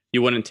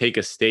wouldn't take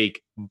a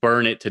steak,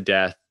 burn it to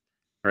death,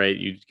 right?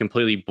 You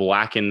completely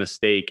blacken the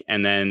steak,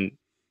 and then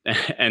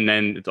and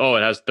then it's, oh,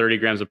 it has 30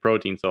 grams of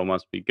protein, so it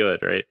must be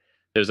good, right?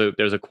 There's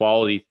a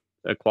quality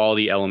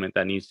element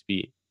that needs to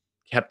be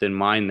kept in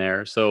mind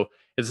there. So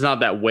it's not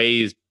that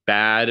whey is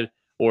bad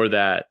or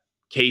that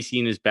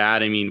casein is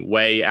bad. I mean,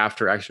 whey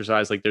after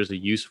exercise, like there's a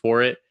use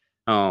for it.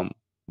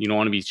 You don't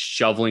want to be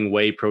shoveling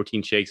whey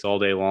protein shakes all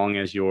day long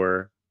as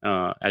your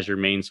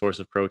main source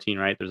of protein,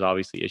 right? There's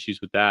obviously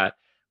issues with that.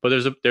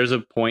 But there's a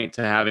point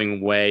to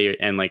having whey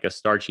and like a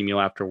starchy meal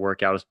after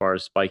workout as far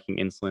as spiking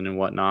insulin and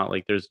whatnot.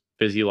 Like there's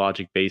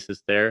physiologic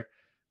basis there,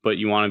 but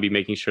you want to be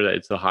making sure that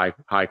it's a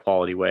high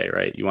quality whey,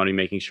 right? You want to be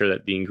making sure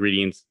that the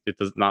ingredients, it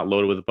does not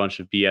loaded with a bunch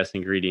of BS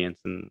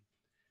ingredients, and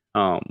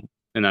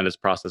that is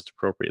processed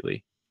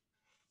appropriately.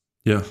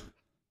 Yeah.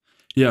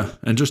 Yeah.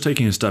 And just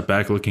taking a step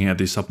back, looking at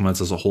these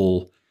supplements as a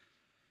whole,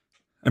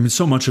 I mean,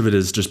 so much of it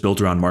is just built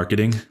around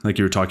marketing. Like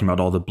you were talking about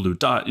all the blue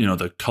dye,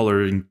 the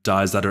coloring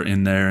dyes that are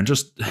in there. And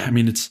just, I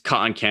mean, it's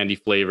cotton candy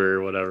flavor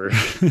or whatever.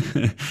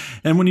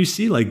 And when you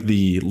see like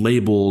the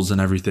labels and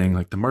everything,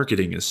 like the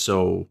marketing is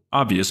so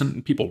obvious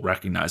and people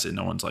recognize it.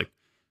 No one's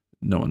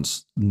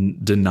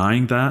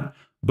denying that.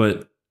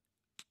 But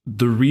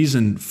the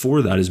reason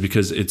for that is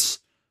because it's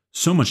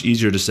so much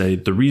easier to say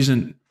the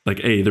reason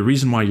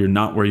why you're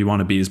not where you want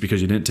to be is because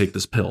you didn't take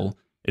this pill.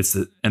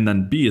 And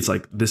then B, it's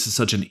like, this is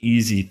such an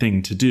easy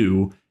thing to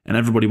do. And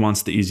everybody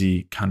wants the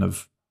easy kind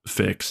of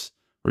fix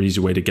or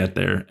easy way to get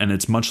there. And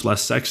it's much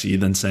less sexy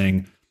than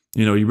saying,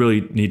 you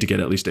really need to get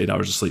at least 8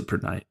 hours of sleep per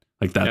night.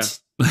 Like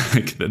that's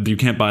like, you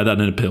can't buy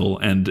that in a pill,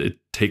 and it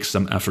takes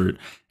some effort,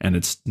 and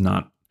it's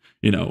not,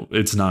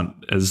 it's not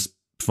as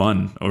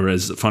fun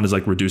as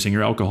like reducing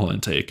your alcohol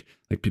intake.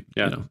 Like,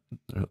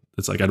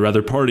 it's like, I'd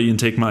rather party and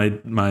take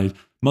my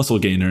muscle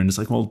gainer. And it's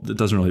like, well, it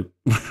doesn't really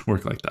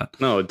work like that.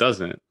 No, it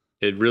doesn't.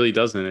 It really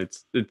doesn't.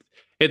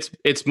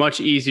 It's much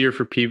easier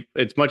for people.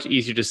 It's much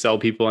easier to sell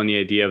people on the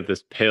idea of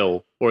this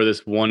pill or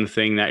this one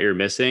thing that you're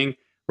missing,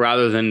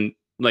 rather than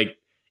like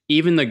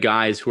even the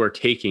guys who are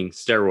taking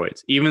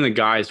steroids, even the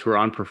guys who are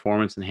on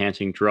performance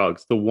enhancing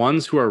drugs, the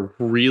ones who are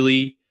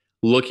really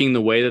looking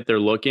the way that they're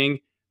looking,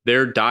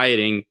 their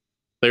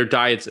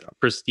diet's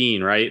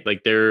pristine, right?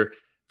 Like they're,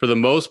 for the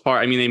most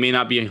part, I mean, they may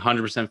not be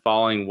 100%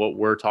 following what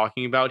we're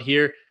talking about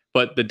here,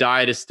 but the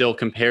diet is still,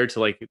 compared to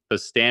like the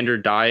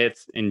standard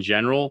diets in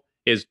general,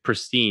 is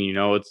pristine.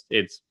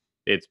 It's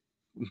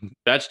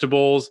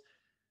vegetables,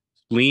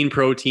 lean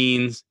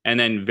proteins, and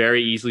then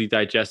very easily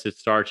digested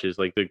starches.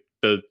 Like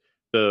the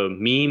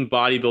mean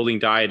bodybuilding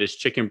diet is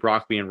chicken,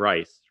 broccoli, and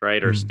rice,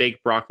 right? Or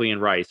steak, broccoli,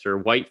 and rice, or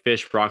white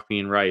fish, broccoli,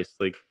 and rice.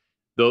 Like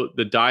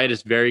the diet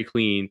is very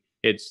clean.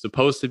 It's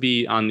supposed to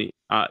be on the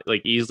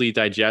like easily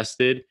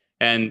digested,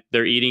 and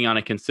they're eating on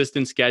a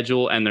consistent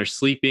schedule, and they're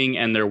sleeping,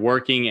 and they're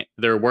working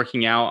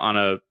out on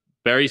a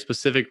very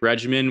specific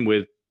regimen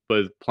with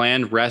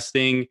planned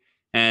resting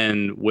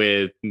and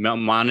with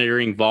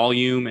monitoring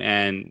volume,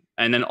 and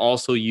then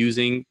also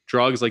using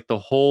drugs. Like the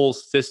whole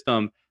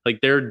system,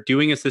 like they're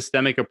doing a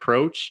systemic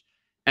approach,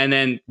 and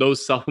then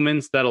those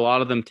supplements that a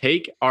lot of them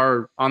take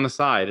are on the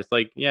side. It's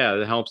like, yeah,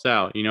 that helps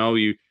out.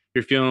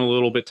 You're feeling a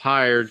little bit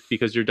tired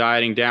because you're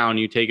dieting down.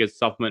 You take a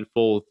supplement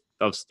full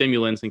of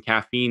stimulants and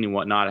caffeine and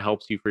whatnot. It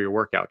helps you for your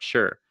workout.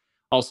 Sure.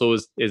 Also,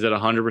 is it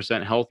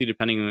 100% healthy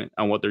depending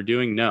on what they're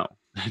doing? No,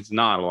 it's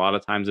not. A lot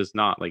of times it's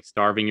not. Like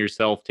starving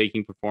yourself,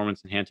 taking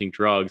performance enhancing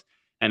drugs,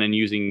 and then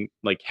using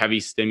like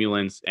heavy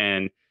stimulants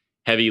and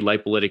heavy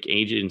lipolytic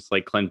agents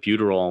like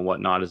clenbuterol and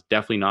whatnot is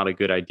definitely not a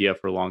good idea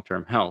for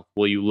long-term health.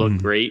 Will you look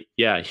great?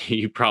 Yeah,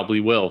 you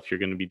probably will if you're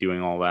going to be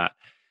doing all that.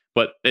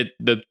 But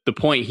the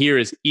point here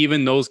is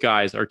even those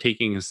guys are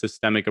taking a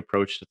systemic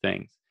approach to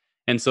things.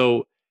 And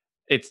so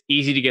it's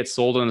easy to get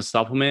sold on a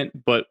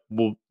supplement, but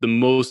the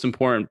most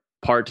important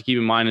part to keep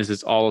in mind is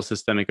it's all a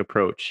systemic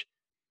approach,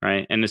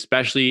 right? And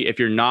especially if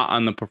you're not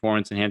on the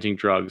performance enhancing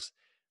drugs,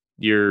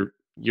 you're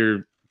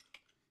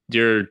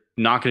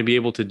not going to be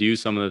able to do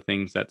some of the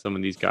things that some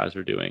of these guys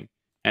are doing.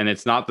 And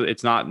it's not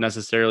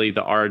necessarily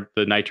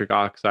the nitric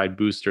oxide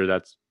booster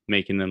that's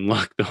making them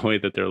look the way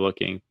that they're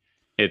looking.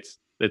 It's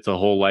a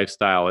whole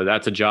lifestyle.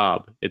 That's a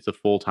job. It's a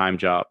full-time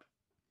job.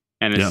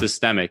 And it's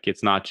systemic.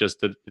 It's not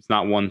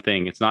one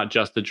thing. It's not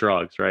just the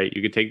drugs, right?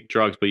 You could take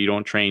drugs, but you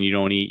don't train, you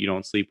don't eat, you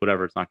don't sleep,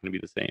 whatever. It's not going to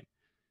be the same.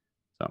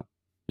 So,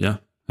 yeah,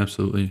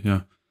 absolutely.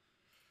 Yeah.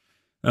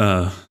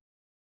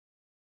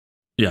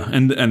 Yeah.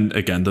 And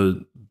again,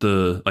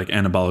 the like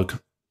anabolic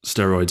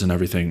steroids and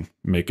everything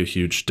make a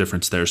huge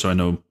difference there. So I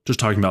know,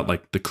 just talking about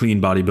like the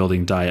clean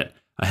bodybuilding diet,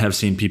 I have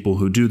seen people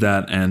who do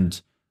that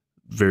and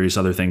various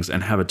other things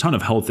and have a ton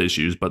of health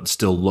issues, but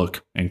still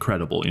look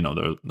incredible.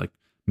 They're like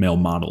male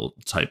model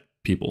type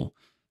people.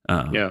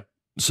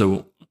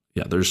 So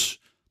yeah, there's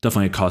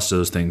definitely a cost to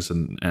those things,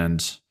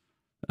 and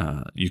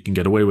you can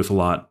get away with a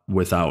lot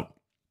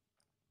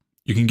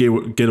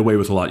get away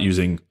with a lot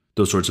using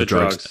those sorts of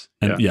drugs.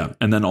 And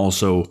and then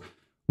also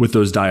with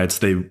those diets,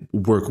 they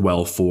work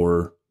well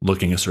for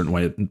looking a certain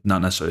way,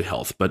 not necessarily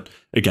health. But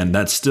again,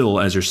 that still,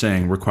 as you're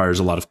saying, requires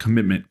a lot of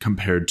commitment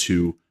compared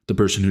to the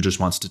person who just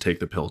wants to take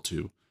the pill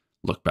to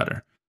look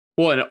better.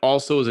 Well, and it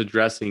also is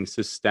addressing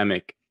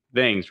systemic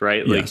things,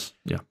 right? Yes.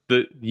 Yeah.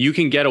 You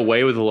can get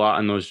away with a lot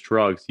on those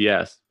drugs,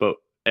 yes, but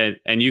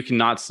and you can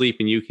not sleep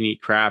and you can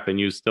eat crap and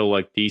you still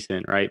look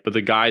decent, right? But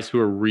the guys who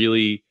are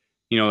really,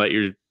 that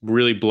you're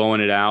really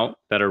blowing it out,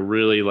 that are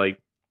really like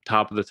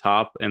top of the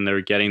top, and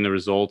they're getting the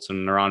results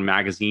and they're on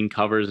magazine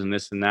covers and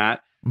this and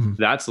that,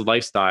 that's the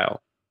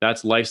lifestyle.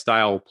 That's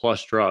lifestyle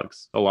plus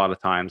drugs a lot of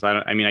times.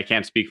 I mean, I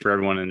can't speak for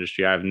everyone in the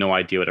industry. I have no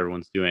idea what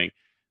everyone's doing.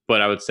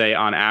 But I would say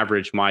on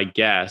average, my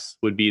guess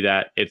would be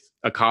that it's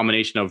a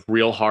combination of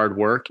real hard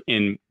work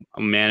in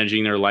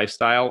managing their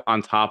lifestyle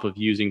on top of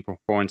using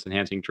performance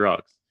enhancing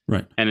drugs.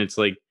 Right. And it's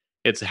like,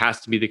 it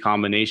has to be the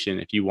combination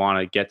if you want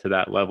to get to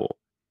that level.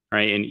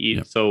 Right. And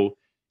Yep. so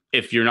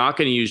if you're not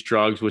going to use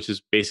drugs, which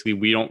is basically,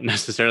 we don't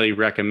necessarily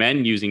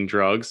recommend using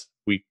drugs.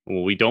 We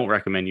don't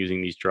recommend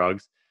using these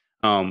drugs.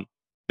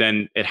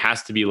 Then it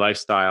has to be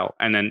lifestyle.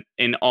 And then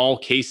in all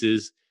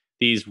cases,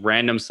 these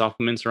random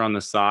supplements are on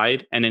the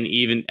side. And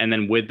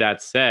then with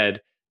that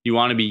said, you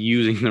want to be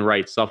using the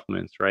right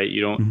supplements, right?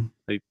 You don't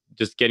like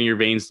just getting your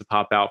veins to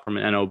pop out from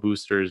an NO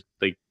booster is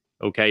like,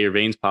 okay, your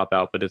veins pop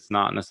out, but it's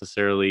not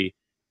necessarily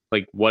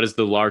like, what is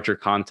the larger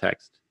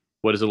context?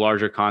 What is the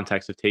larger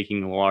context of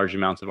taking large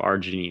amounts of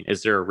arginine?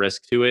 Is there a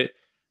risk to it?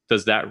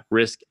 Does that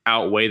risk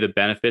outweigh the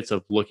benefits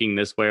of looking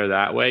this way or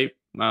that way?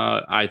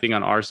 I think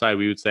on our side,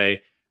 we would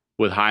say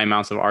with high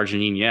amounts of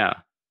arginine, yeah.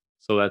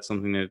 So that's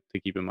something to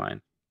keep in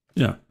mind.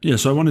 Yeah. Yeah.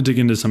 So I want to dig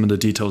into some of the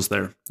details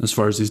there as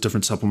far as these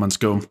different supplements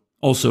go.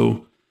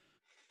 Also,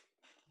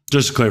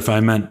 just to clarify, I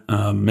meant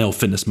male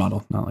fitness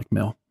model, not like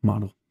male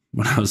model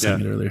when I was saying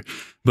it earlier.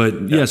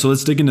 But yeah, so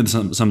let's dig into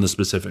some of the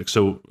specifics.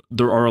 So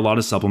there are a lot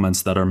of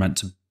supplements that are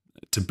meant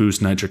to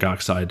boost nitric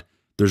oxide.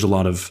 There's a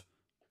lot of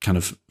kind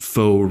of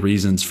faux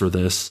reasons for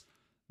this,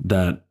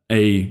 that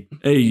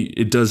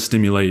it does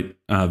stimulate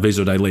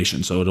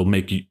vasodilation. So it'll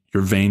make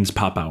your veins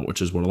pop out,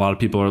 which is what a lot of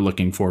people are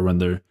looking for when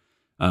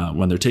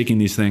they're taking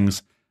these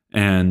things.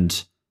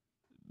 And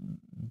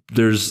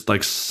there's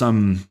like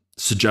some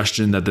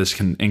suggestion that this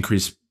can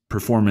increase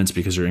performance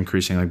because you're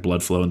increasing like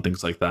blood flow and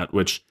things like that,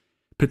 which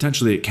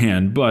potentially it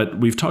can. But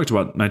we've talked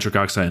about nitric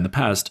oxide in the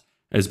past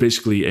as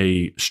basically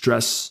a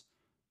stress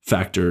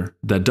factor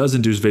that does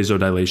induce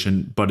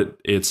vasodilation, but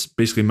it's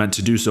basically meant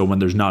to do so when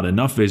there's not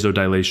enough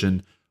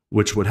vasodilation,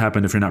 which would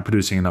happen if you're not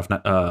producing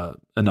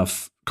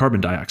enough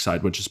carbon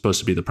dioxide, which is supposed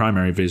to be the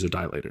primary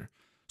vasodilator.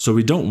 So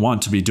we don't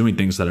want to be doing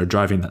things that are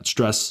driving that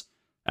stress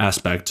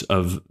aspect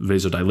of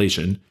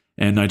vasodilation.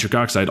 And nitric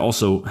oxide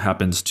also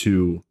happens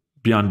to,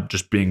 beyond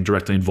just being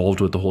directly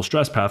involved with the whole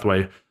stress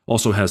pathway,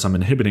 also has some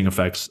inhibiting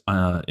effects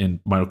in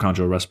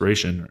mitochondrial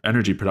respiration or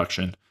energy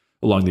production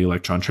along the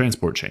electron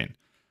transport chain.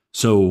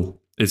 So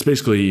it's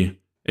basically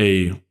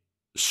a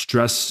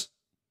stress,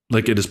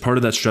 like it is part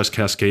of that stress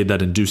cascade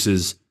that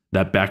induces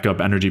that backup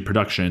energy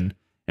production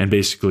and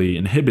basically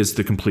inhibits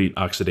the complete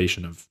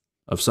oxidation of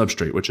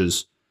substrate, which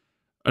is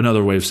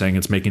another way of saying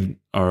it's making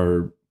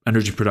our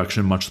energy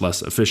production much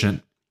less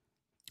efficient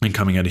and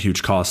coming at a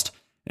huge cost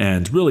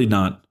and really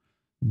not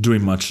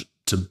doing much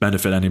to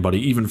benefit anybody,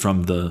 even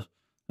from the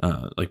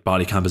like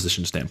body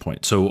composition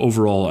standpoint. So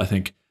overall, I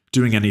think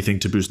doing anything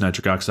to boost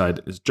nitric oxide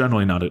is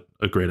generally not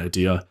a great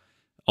idea.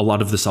 A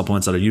lot of the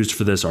supplements that are used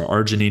for this are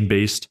arginine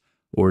based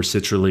or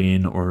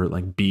citrulline or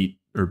like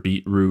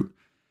beetroot.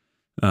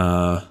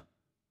 I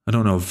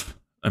don't know if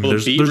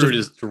beetroot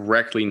is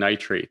directly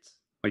nitrates.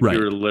 Like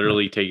you're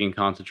literally taking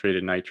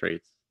concentrated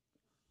nitrates.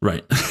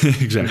 Right.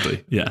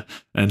 Exactly. Yeah.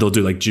 And they'll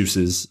do like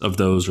juices of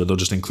those, or they'll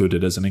just include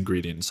it as an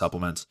ingredient in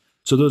supplements.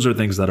 So those are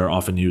things that are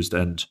often used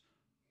and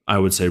I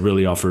would say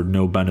really offer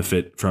no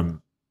benefit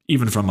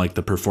even from like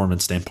the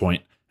performance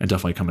standpoint, and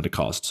definitely come at a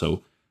cost.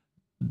 So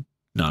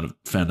not a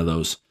fan of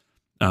those.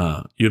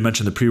 You had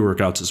mentioned the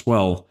pre-workouts as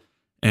well.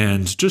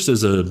 And just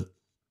to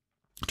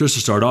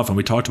start off, and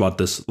we talked about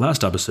this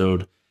last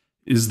episode,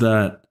 is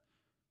like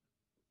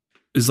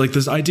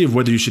this idea of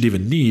whether you should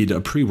even need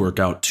a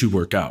pre-workout to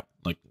work out.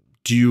 Like,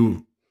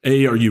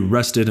 are you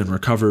rested and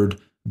recovered?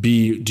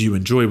 B, do you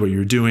enjoy what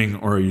you're doing?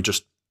 Or are you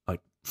just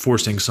like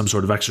forcing some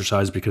sort of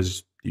exercise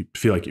because you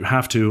feel like you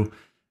have to?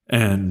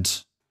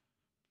 And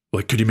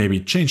like, could you maybe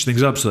change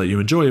things up so that you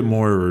enjoy it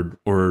more,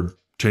 or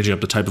changing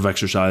up the type of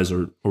exercise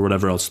or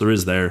whatever else there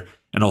is there?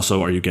 And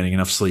also, are you getting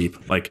enough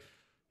sleep? Like,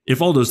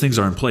 if all those things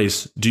are in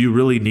place, do you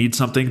really need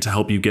something to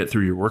help you get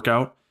through your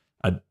workout?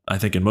 I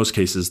think in most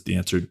cases, the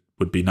answer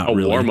would be not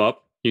really. A warm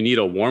up. You need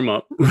a warm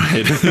up.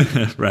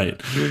 Right.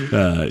 Right.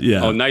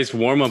 Yeah. A nice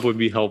warm up would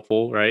be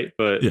helpful. Right.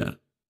 But yeah.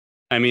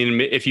 I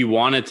mean, if you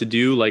wanted to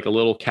do like a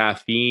little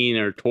caffeine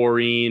or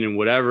taurine and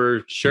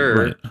whatever,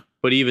 sure. Right.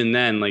 But even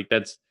then, like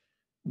that's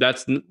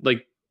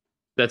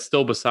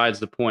still besides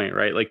the point,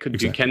 right? Like,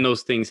 can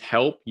those things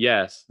help?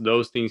 Yes,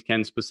 those things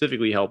can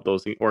specifically help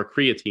those things, or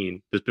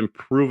creatine has been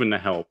proven to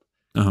help,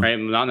 right?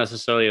 Not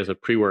necessarily as a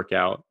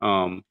pre-workout,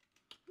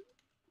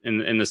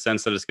 in the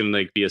sense that it's going to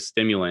like be a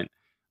stimulant,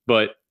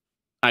 but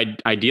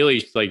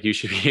ideally, like you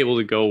should be able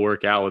to go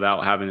work out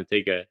without having to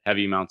take a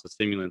heavy amounts of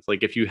stimulants.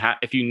 Like if you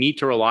need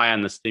to rely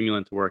on the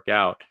stimulant to work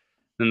out,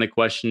 then the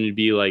question would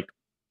be like,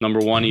 Number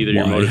one, either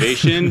your Why?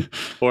 motivation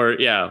or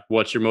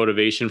what's your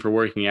motivation for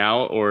working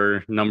out?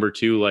 Or number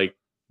two, like,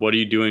 what are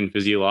you doing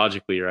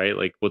physiologically, right?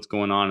 Like what's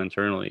going on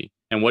internally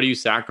and what are you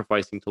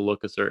sacrificing to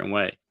look a certain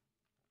way?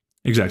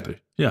 Exactly.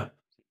 Yeah.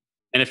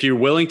 And if you're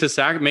willing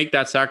to make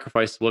that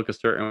sacrifice to look a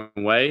certain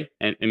way,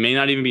 and it may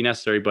not even be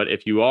necessary, but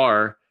if you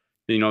are,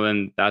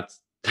 then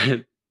that's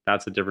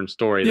that's a different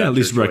story. Yeah. That's At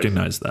least your choice.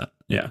 recognize that.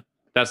 Yeah.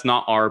 That's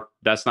not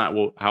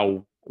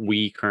how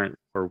we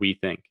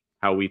think,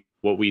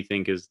 what we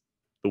think is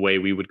the way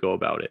we would go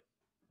about it.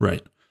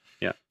 Right.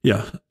 Yeah.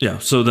 Yeah. Yeah.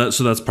 So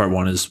that's part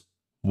one is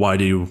why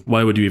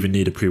would you even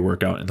need a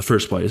pre-workout in the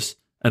first place?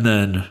 And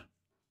then,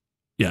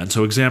 and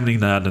so examining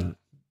that, and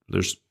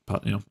there's,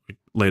 we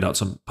laid out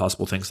some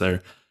possible things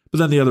there. But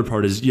then the other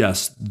part is,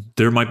 yes,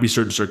 there might be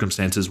certain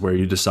circumstances where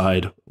you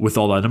decide, with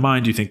all that in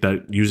mind, you think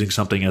that using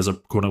something as a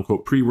quote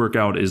unquote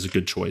pre-workout is a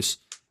good choice.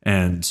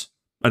 And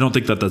I don't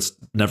think that that's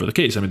never the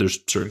case. I mean, there's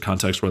certain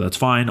contexts where that's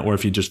fine, or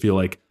if you just feel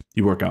like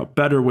you work out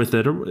better with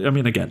it, or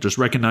again, just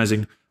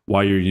recognizing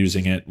why you're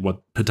using it,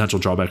 what potential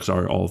drawbacks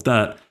are, all of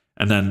that.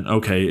 And then,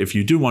 okay, if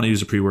you do want to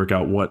use a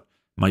pre-workout, what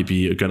might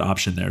be a good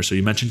option there? So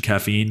you mentioned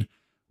caffeine,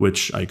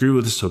 which I agree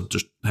with. So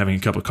just having a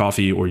cup of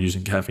coffee or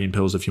using caffeine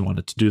pills if you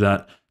wanted to do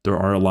that. There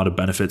are a lot of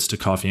benefits to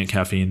coffee and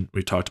caffeine.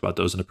 We talked about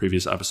those in a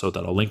previous episode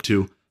that I'll link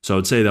to. So I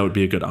would say that would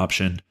be a good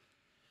option.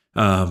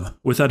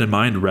 With that in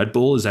mind, Red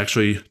Bull is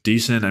actually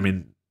decent. I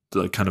mean,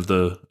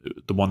 the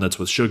one that's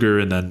with sugar,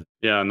 and then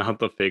not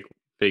the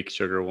fake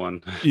sugar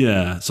one.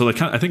 Yeah, so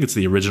I think it's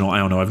the original. I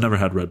don't know. I've never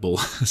had Red Bull,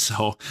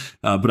 so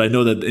but I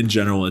know that in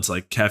general it's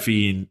like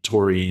caffeine,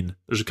 taurine.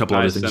 There's a couple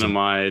other things.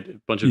 Niacinamide,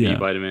 a bunch of B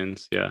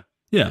vitamins. Yeah.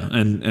 Yeah,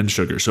 and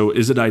sugar. So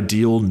is it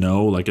ideal?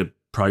 No, like I'd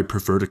probably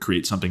prefer to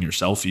create something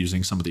yourself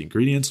using some of the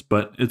ingredients,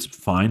 but it's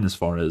fine as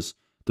far as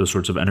those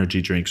sorts of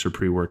energy drinks or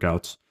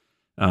pre-workouts.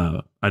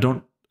 That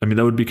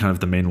would be kind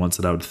of the main ones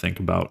that I would think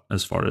about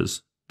as far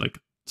as like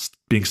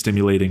being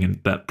stimulating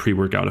and that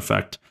pre-workout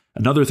effect.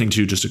 Another thing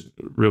too, just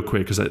real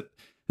quick, because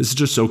this is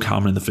just so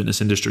common in the fitness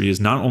industry, is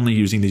not only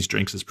using these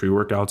drinks as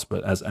pre-workouts,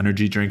 but as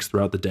energy drinks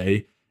throughout the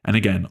day. And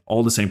again,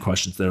 all the same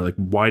questions there, like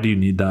why do you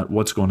need that?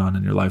 What's going on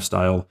in your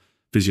lifestyle?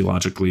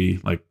 Physiologically,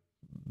 like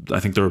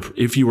I think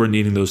if you were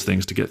needing those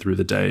things to get through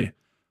the day,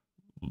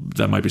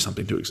 that might be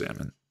something to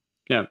examine.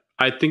 Yeah,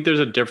 I think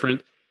there's a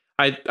different.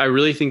 I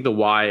really think the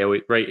why,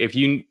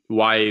 right?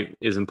 Why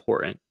is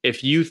important.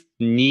 If you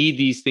need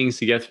these things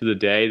to get through the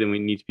day, then we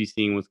need to be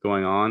seeing what's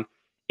going on.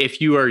 If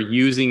you are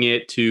using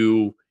it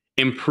to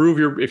if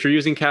you're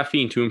using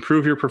caffeine to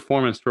improve your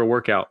performance for a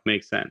workout,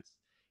 makes sense.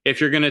 If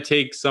you're going to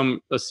take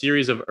a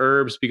series of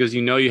herbs because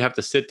you have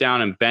to sit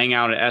down and bang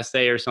out an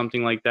essay or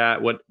something like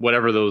that,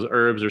 whatever those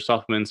herbs or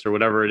supplements or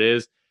whatever it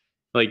is,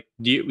 like,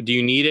 do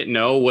you need it?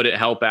 No. Would it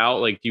help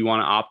out? Like, do you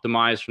want to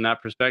optimize from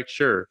that perspective?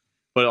 Sure.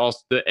 But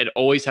also it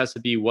always has to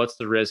be, what's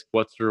the risk?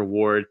 What's the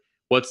reward?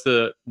 What's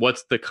the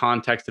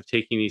context of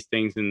taking these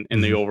things in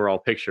the overall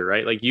picture,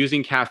 right? Like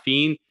using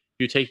caffeine,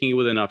 you're taking it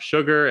with enough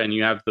sugar and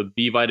you have the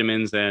B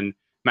vitamins and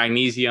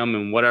magnesium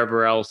and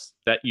whatever else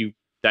that you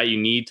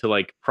need to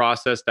like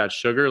process that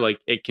sugar. Like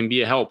it can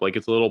be a help. Like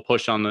it's a little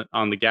push on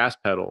the gas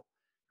pedal,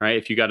 right?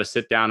 If you got to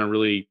sit down and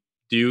really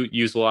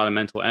use a lot of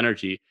mental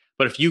energy.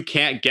 But if you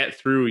can't get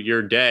through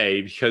your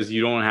day because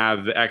you don't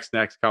have the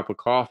next cup of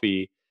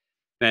coffee,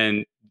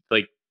 then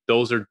like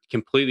those are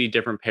completely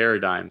different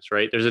paradigms,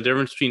 right? There's a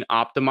difference between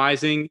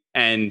optimizing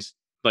and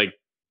like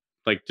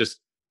just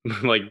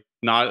like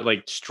not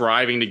like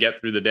striving to get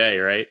through the day,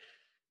 right?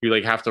 You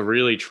like have to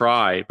really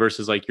try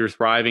versus like you're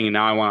thriving and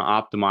now I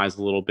want to optimize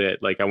a little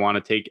bit. Like I want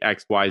to take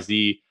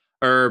XYZ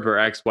herb or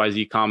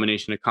XYZ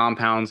combination of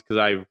compounds because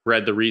I've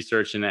read the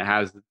research and it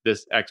has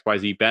this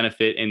XYZ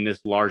benefit in this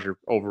larger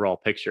overall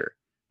picture.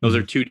 Those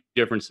are two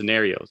different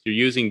scenarios. You're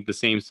using the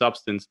same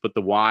substance, but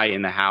the why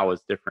and the how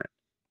is different.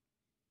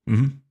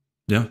 Mm-hmm.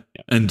 Yeah.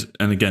 And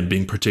again,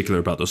 being particular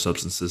about those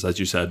substances, as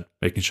you said,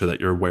 making sure that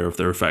you're aware of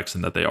their effects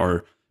and that they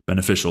are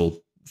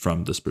beneficial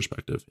from this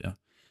perspective. Yeah.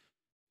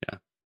 Yeah.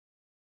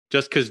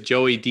 Just because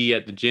Joey D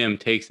at the gym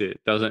takes it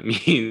doesn't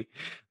mean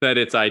that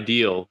it's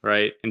ideal,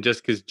 right? And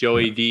just because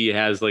Joey D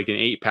has like an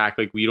 8-pack,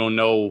 like we don't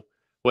know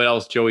what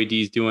else Joey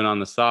D's doing on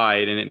the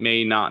side, and it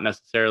may not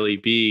necessarily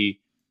be,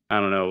 I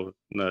don't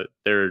know,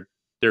 their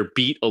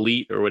beat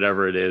elite or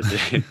whatever it is.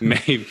 It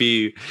may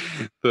be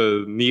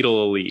the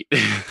needle elite.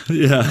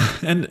 Yeah,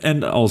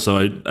 and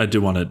also I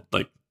do want to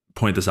like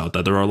point this out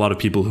that there are a lot of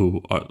people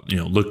who are,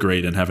 look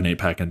great and have an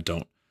 8-pack and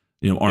don't.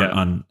 Aren't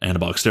on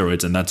anabolic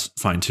steroids, and that's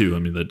fine too. I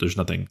mean, there's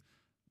nothing,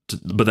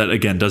 but that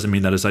again doesn't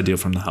mean that it's ideal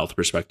from the health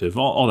perspective.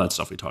 All that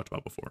stuff we talked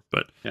about before.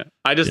 But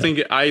I just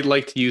think I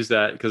like to use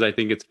that because I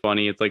think it's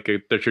funny. It's like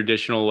the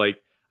traditional,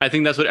 like I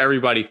think that's what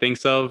everybody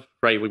thinks of,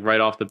 right? Like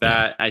right off the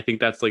bat. I think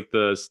that's like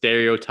the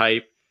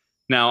stereotype.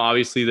 Now,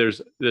 obviously,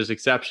 there's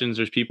exceptions.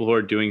 There's people who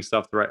are doing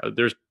stuff the right.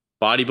 There's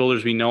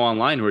bodybuilders we know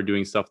online who are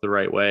doing stuff the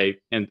right way,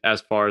 and as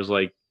far as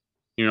like,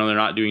 they're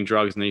not doing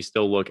drugs and they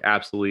still look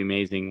absolutely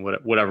amazing,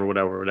 whatever,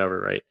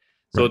 right?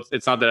 So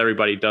it's not that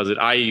everybody does it.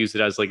 I use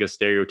it as like a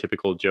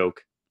stereotypical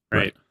joke,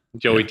 right?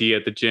 Joey D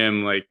at the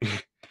gym, like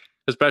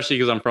especially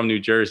because I'm from New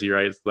Jersey,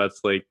 right? So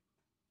that's like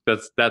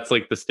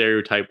the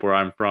stereotype where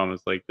I'm from.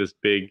 It's like this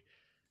big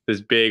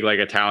like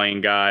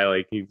Italian guy,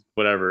 like he's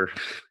whatever.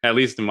 At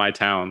least in my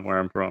town where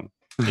I'm from.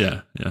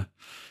 Yeah, yeah.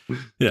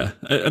 Yeah.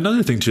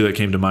 Another thing too that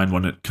came to mind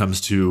when it comes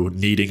to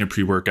needing a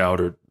pre-workout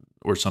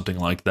or something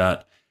like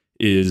that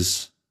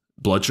is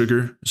blood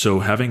sugar. So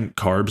having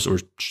carbs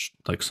or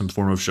like some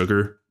form of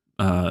sugar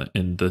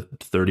in the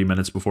 30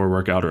 minutes before a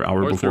workout or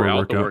hour before a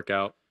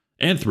workout.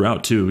 And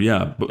throughout too,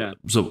 yeah. But,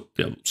 So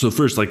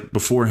first, like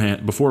before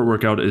a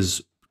workout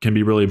can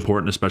be really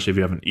important, especially if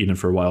you haven't eaten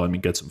for a while. I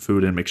mean, get some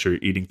food in, make sure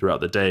you're eating throughout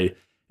the day.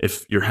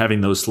 If you're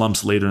having those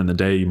slumps later in the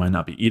day, you might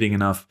not be eating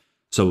enough.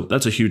 So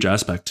that's a huge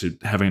aspect to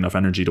having enough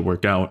energy to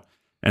work out.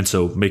 And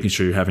so making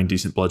sure you're having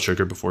decent blood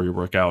sugar before your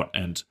workout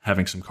and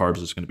having some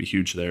carbs is going to be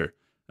huge there.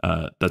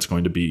 That's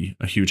going to be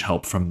a huge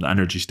help from the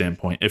energy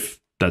standpoint if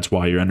that's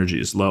why your energy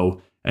is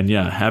low. And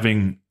yeah,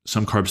 having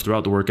some carbs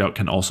throughout the workout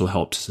can also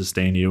help to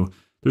sustain you.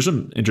 There's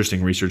some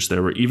interesting research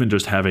there where even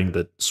just having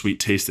the sweet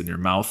taste in your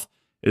mouth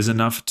is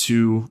enough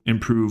to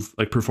improve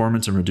like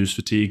performance and reduce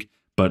fatigue.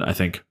 But I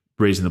think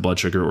raising the blood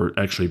sugar or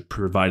actually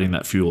providing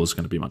that fuel is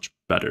going to be much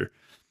better.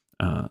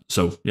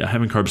 So yeah,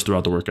 having carbs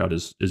throughout the workout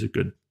is a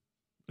good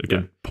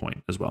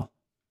point as well.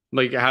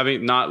 Like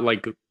having not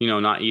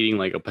eating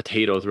like a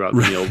potato throughout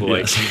the meal, but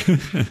like,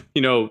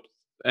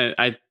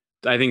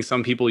 I think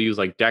some people use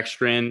like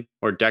dextrin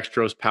or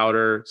dextrose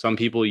powder. Some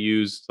people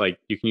use like,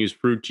 you can use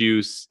fruit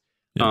juice.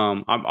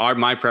 Yeah.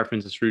 My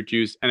preference is fruit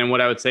juice. And then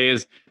what I would say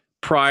is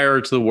prior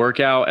to the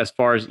workout, as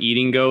far as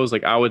eating goes,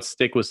 like I would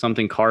stick with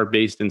something carb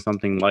based and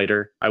something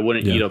lighter. I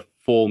wouldn't eat a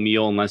full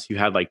meal unless you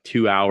had like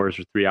 2 hours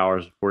or 3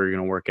 hours before you're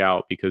going to work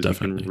out, because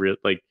Definitely. You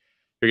can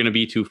you're going to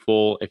be too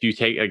full. If you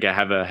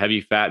have a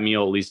heavy fat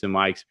meal, at least in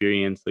my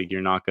experience, like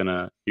you're not going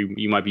to,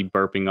 you might be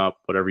burping up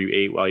whatever you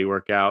ate while you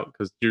work out.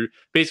 Cause you're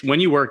basically, when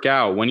you work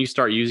out, when you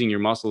start using your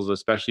muscles,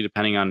 especially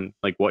depending on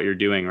like what you're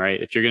doing,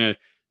 right? If you're going to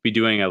be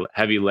doing a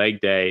heavy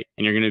leg day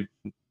and you're going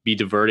to be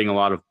diverting a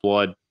lot of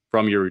blood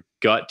from your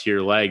gut to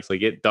your legs,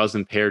 like it does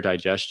impair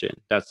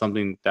digestion. That's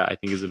something that I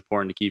think is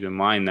important to keep in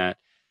mind, that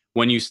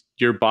when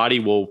your body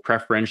will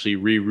preferentially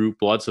reroute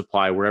blood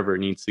supply wherever it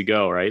needs to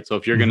go, right? So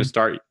if you're going to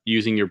start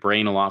using your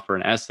brain a lot for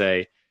an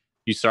essay,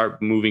 you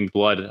start moving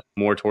blood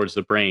more towards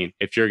the brain.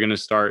 If you're going to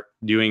start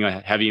doing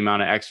a heavy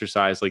amount of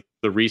exercise, like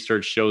the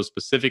research shows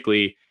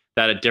specifically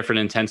that at different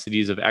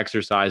intensities of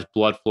exercise,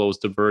 blood flow is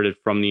diverted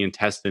from the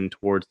intestine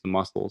towards the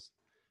muscles.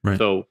 Right.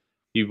 So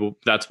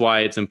that's why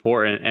it's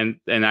important,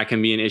 and that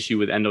can be an issue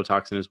with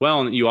endotoxin as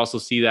well. And you also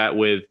see that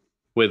with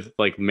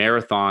like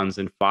marathons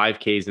and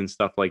 5Ks and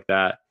stuff like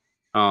that,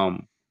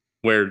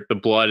 where the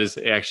blood is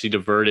actually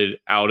diverted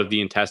out of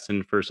the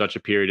intestine for such a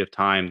period of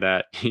time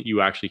that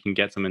you actually can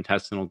get some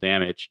intestinal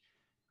damage.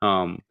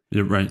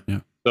 You're right.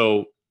 Yeah.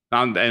 So,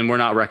 and we're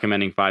not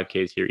recommending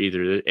 5Ks here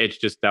either. It's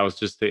just, that was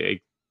just to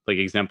like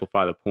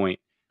exemplify the point.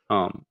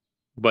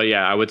 But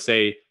yeah, I would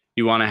say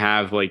you want to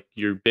have like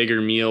your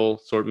bigger meal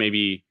sort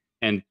maybe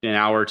an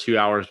hour, 2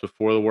 hours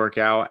before the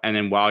workout. And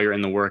then while you're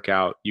in the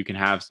workout, you can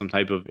have some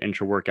type of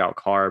intra-workout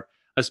carb,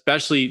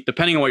 especially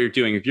depending on what you're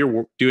doing. If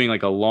you're doing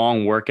like a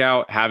long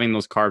workout, having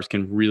those carbs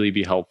can really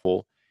be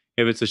helpful.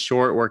 If it's a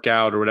short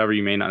workout or whatever,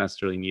 you may not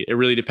necessarily need it. It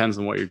really depends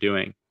on what you're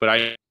doing. But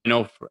I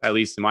know, at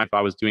least if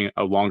I was doing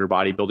a longer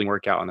bodybuilding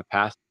workout in the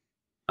past,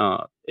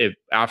 if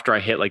after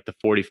I hit like the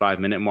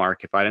 45-minute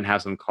mark, if I didn't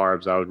have some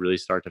carbs, I would really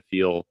start to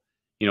feel,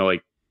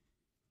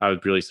 I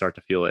would really start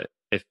to feel it.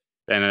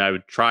 And then I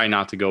would try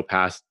not to go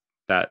past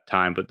that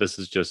time. But this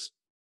is just,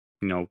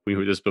 we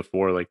were just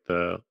before like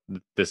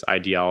this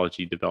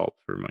ideology developed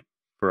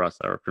for us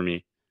or for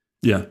me.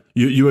 Yeah,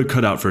 you had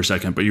cut out for a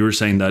second, but you were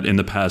saying that in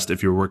the past,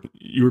 if you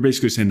were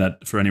basically saying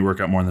that for any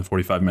workout more than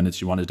 45 minutes,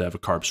 you wanted to have a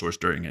carb source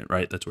during it,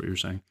 right? That's what you were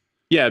saying.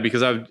 Yeah,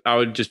 because I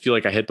would just feel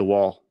like I hit the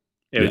wall.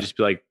 It would just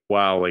be like,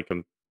 wow,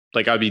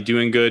 like I'd be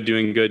doing good,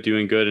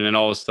 and then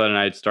all of a sudden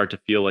I'd start to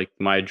feel like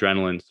my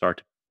adrenaline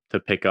start to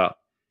pick up.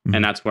 Mm-hmm.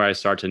 And that's where I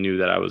start to knew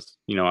that I was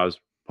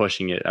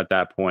pushing it at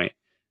that point.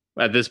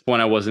 At this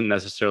point, I wasn't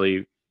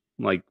necessarily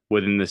like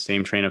within the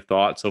same train of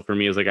thought. So for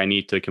me, it was like, I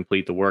need to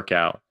complete the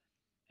workout.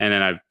 And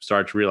then I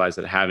started to realize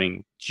that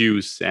having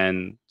juice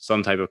and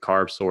some type of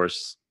carb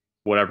source,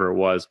 whatever it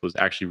was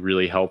actually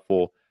really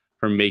helpful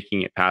for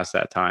making it past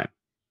that time.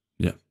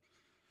 Yeah.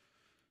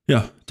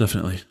 Yeah,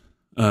 definitely.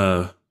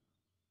 So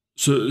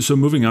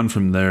moving on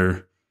from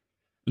there,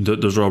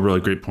 those are all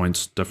really great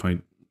points.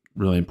 Definitely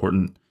really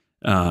important.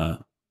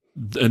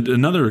 And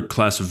another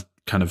class of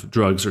kind of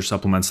drugs or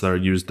supplements that are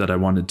used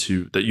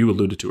that you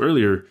alluded to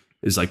earlier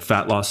is like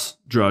fat loss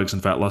drugs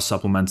and fat loss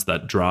supplements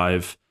that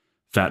drive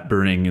fat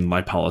burning and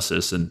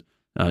lipolysis. And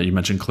you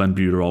mentioned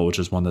clenbuterol, which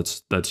is one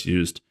that's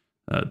used,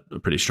 a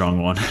pretty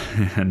strong one.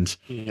 And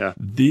yeah,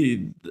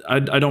 I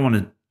don't want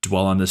to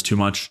dwell on this too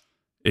much.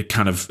 It's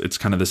kind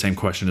of the same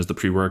question as the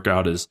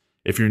pre-workout is,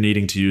 if you're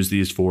needing to use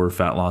these for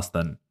fat loss,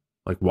 then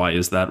like, why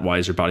is that? Why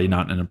is your body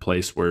not in a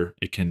place where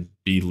it can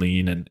be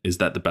lean? And is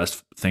that the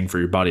best thing for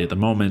your body at the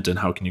moment? And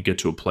how can you get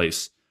to a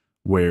place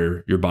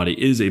where your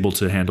body is able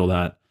to handle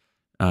that?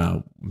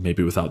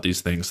 maybe without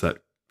these things that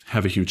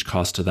have a huge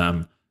cost to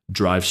them,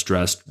 drive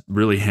stress,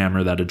 really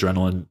hammer that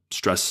adrenaline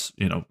stress,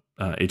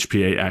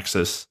 HPA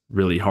axis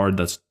really hard.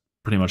 That's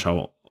pretty much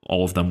how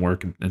all of them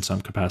work in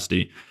some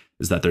capacity,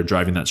 is that they're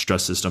driving that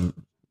stress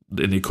system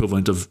in the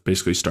equivalent of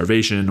basically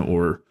starvation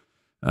or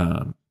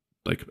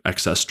like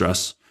excess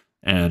stress.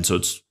 And so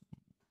it's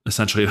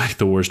essentially like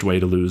the worst way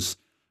to lose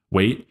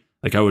weight.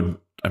 Like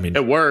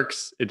it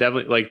works. It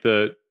definitely, like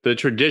the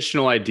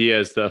traditional idea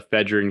is the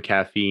ephedrine,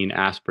 caffeine,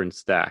 aspirin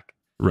stack.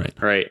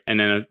 Right. And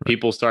then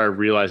people started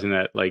realizing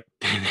that like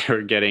they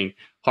were getting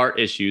heart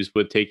issues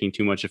with taking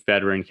too much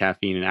ephedrine,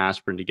 caffeine, and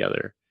aspirin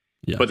together.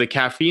 Yeah. But the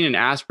caffeine and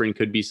aspirin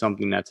could be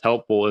something that's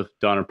helpful if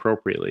done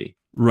appropriately.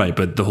 Right.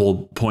 But the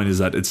whole point is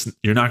that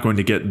you're not going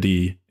to get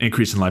the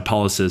increase in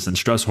lipolysis and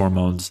stress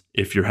hormones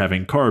if you're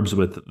having carbs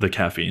with the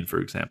caffeine, for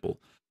example.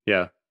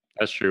 Yeah,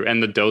 that's true.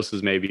 And the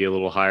doses may be a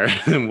little higher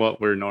than what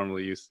we're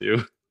normally used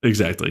to.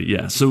 Exactly.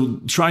 Yeah. So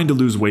trying to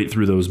lose weight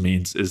through those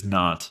means is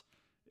not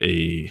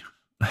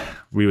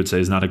we would say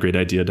is not a great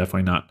idea.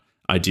 Definitely not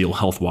ideal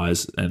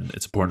health-wise. And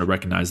it's important to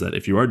recognize that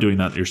if you are doing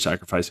that, you're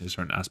sacrificing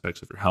certain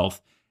aspects of your health.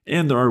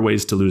 And there are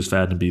ways to lose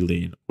fat and be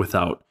lean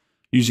without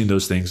using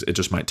those things. It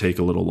just might take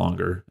a little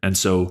longer. And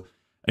so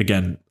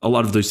again, a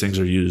lot of those things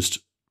are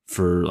used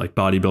for like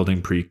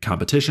bodybuilding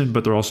pre-competition,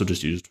 but they're also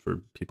just used for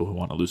people who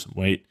want to lose some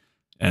weight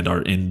and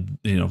are in,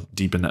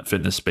 deep in that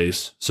fitness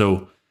space.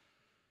 So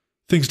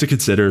things to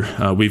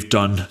consider. We've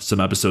done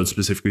some episodes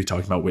specifically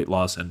talking about weight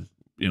loss, and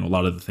a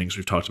lot of the things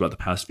we've talked about the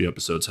past few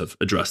episodes have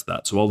addressed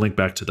that. So I'll link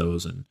back to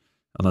those. And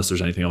unless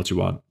there's anything else you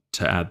want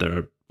to add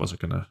there, I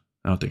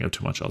don't think I have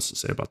too much else to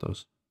say about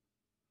those.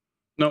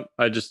 No,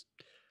 I just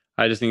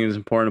think it's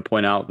important to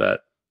point out that,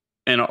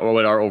 and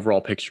what our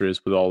overall picture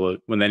is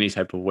with any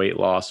type of weight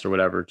loss or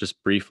whatever,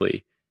 just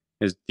briefly,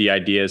 is the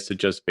idea is to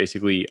just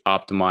basically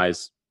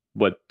optimize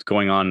what's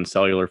going on in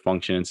cellular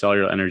function and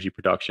cellular energy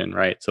production,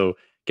 right? So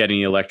getting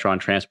the electron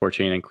transport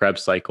chain and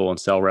Krebs cycle and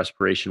cell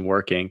respiration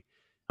working.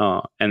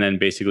 And then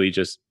basically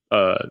just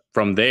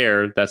from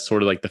there, that's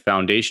sort of like the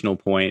foundational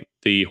point,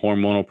 the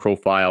hormonal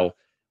profile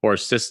or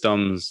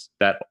systems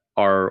that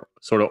are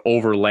sort of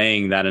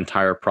overlaying that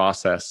entire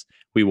process.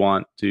 We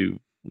want to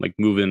like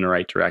move in the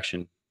right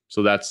direction.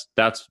 So that's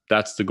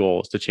the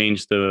goal, is to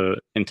change the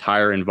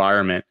entire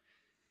environment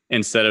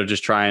instead of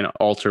just try and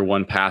alter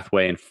one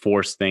pathway and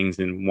force things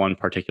in one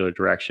particular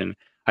direction.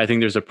 I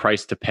think there's a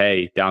price to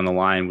pay down the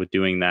line with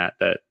doing that.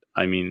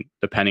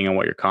 Depending on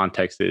what your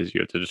context is, you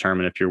have to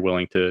determine if you're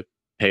willing to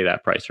pay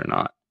that price or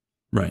not.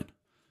 Right.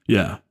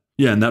 Yeah.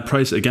 Yeah. And that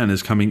price, again,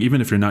 is coming, even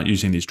if you're not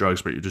using these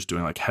drugs, but you're just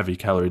doing like heavy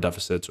calorie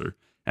deficits or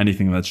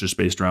anything that's just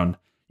based around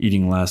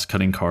eating less,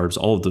 cutting carbs,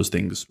 all of those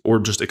things, or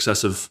just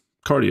excessive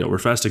cardio or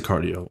fasted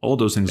cardio. All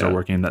those things are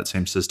working in that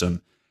same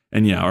system.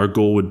 And yeah, our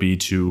goal would be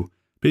to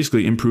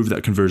basically improve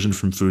that conversion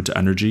from food to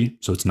energy,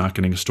 so it's not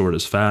getting stored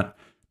as fat.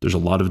 There's a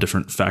lot of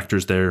different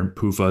factors there.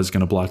 PUFA is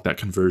going to block that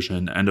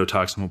conversion.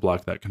 Endotoxin will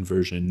block that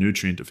conversion.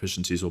 Nutrient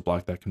deficiencies will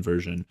block that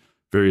conversion.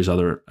 Various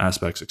other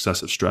aspects,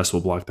 excessive stress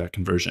will block that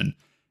conversion.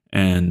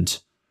 And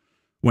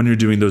when you're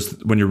doing those,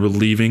 when you're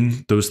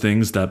relieving those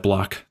things that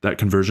block that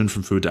conversion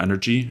from food to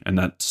energy, and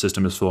that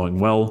system is flowing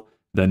well,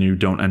 then you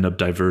don't end up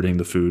diverting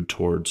the food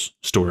towards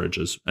storage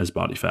as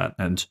body fat.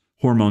 And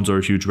hormones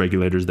are huge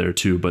regulators there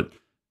too, but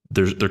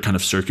they're kind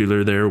of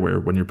circular there, where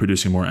when you're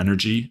producing more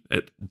energy,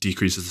 it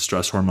decreases the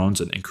stress hormones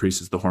and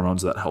increases the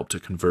hormones that help to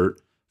convert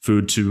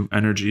food to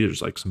energy.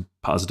 There's like some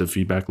positive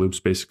feedback loops,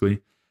 basically.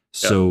 Yep.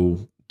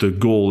 So the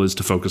goal is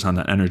to focus on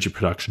that energy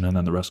production, and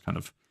then the rest kind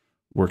of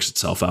works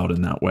itself out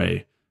in that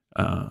way,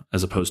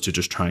 as opposed to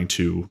just trying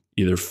to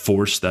either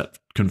force that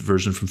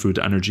conversion from food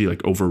to energy,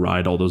 like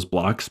override all those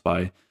blocks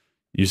by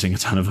using a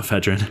ton of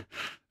ephedrine,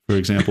 for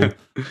example.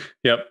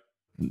 Yep.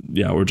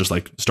 Yeah, or just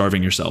like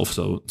starving yourself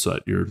so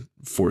that you're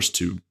forced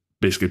to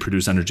basically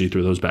produce energy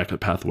through those backup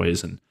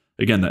pathways. And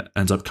again, that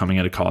ends up coming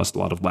at a cost, a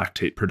lot of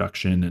lactate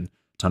production and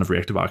a ton of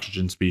reactive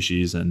oxygen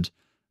species and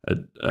a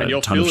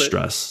ton of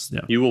stress.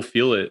 Yeah. You will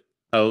feel it.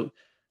 So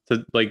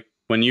like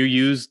when you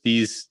use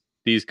these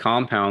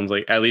compounds,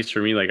 like at least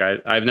for me, like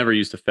I've never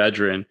used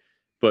ephedrine,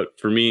 but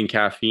for me and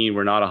caffeine,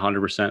 we're not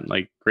 100%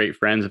 like great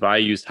friends. If I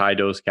used high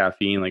dose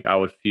caffeine, like I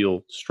would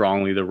feel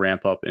strongly the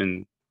ramp up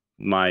in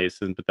my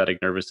sympathetic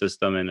nervous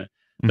system and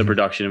the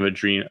production of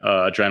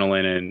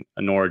adrenaline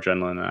and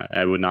noradrenaline.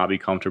 I would not be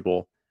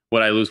comfortable.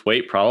 Would I lose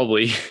weight?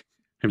 Probably.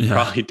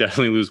 Probably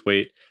definitely lose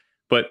weight.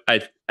 But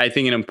I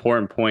think an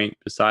important point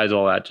besides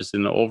all that, just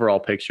in the overall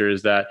picture,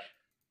 is that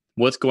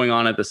what's going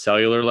on at the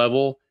cellular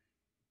level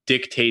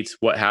dictates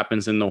what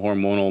happens in the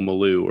hormonal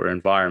milieu or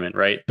environment,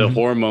 right? The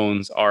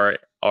hormones are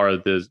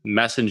the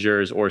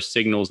messengers or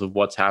signals of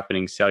what's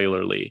happening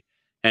cellularly.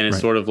 And it's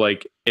sort of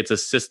like it's a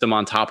system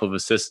on top of a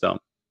system.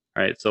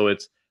 Right. So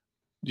it's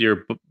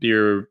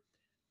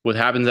what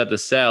happens at the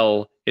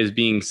cell is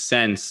being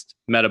sensed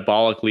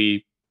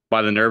metabolically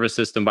by the nervous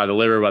system, by the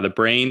liver, by the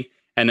brain.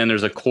 And then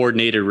there's a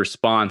coordinated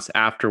response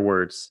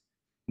afterwards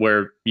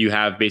where you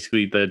have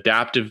basically the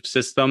adaptive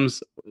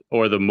systems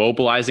or the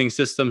mobilizing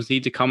systems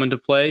need to come into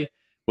play,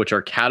 which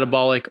are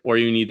catabolic, or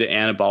you need the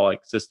anabolic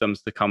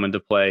systems to come into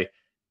play,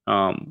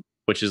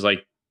 which is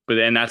like,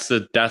 and that's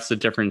the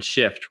different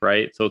shift,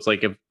 right? So it's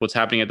like if what's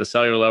happening at the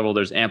cellular level,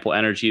 there's ample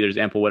energy, there's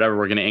ample whatever,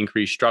 we're going to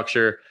increase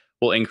structure,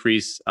 we'll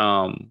increase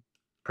progesterone,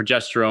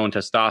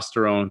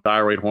 testosterone,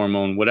 thyroid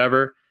hormone,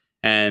 whatever.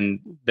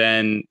 And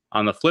then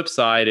on the flip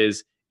side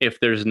is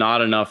if there's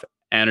not enough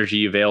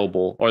energy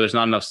available, or there's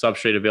not enough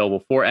substrate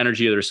available for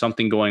energy, or there's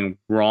something going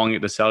wrong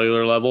at the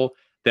cellular level,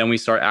 then we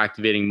start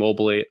activating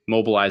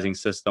mobilizing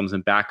systems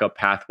and backup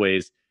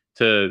pathways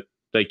to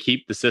like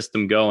keep the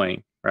system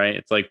going, right?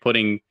 It's like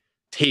putting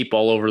tape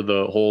all over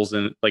the holes,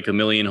 in like a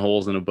million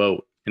holes in a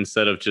boat,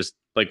 instead of just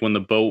like when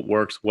the boat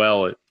works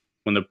well,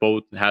 when the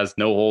boat has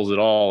no holes at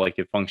all, like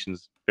it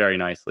functions very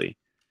nicely.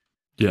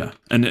 Yeah.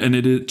 And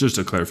it is, just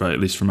to clarify, at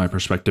least from my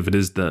perspective, it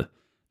is the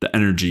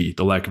energy,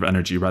 the lack of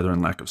energy rather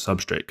than lack of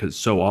substrate. Because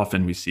so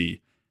often we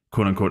see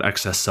quote unquote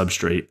excess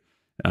substrate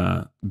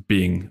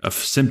being a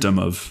symptom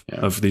of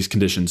these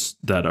conditions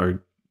that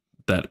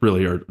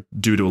really are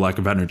due to a lack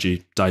of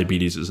energy.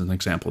 Diabetes is an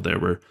example there,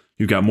 where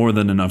you've got more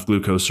than enough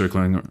glucose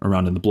circling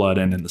around in the blood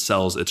and in the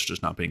cells. It's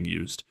just not being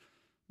used.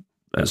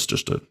 That's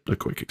just a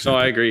quick example.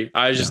 No, I agree.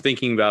 I was just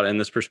thinking about it in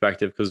this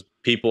perspective, because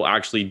people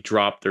actually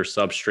drop their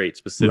substrate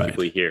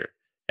specifically here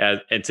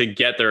and to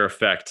get their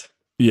effect.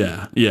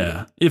 Yeah.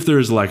 If there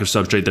is a lack of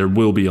substrate, there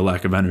will be a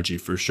lack of energy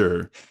for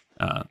sure.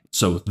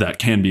 So that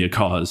can be a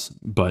cause,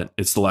 but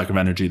it's the lack of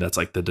energy that's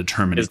like the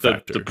determining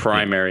factor. The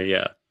primary,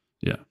 yeah.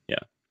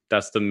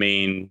 That's the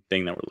main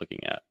thing that we're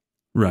looking at.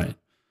 Right.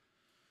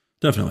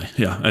 Definitely.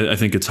 Yeah. I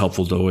think it's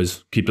helpful to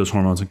always keep those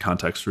hormones in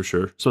context for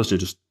sure. Especially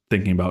just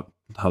thinking about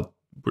how,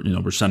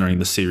 we're centering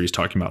the series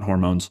talking about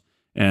hormones.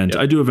 And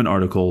I do have an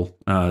article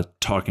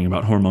talking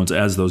about hormones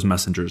as those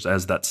messengers,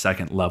 as that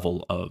second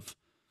level of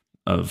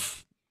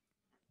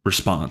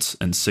response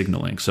and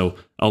signaling. So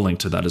I'll link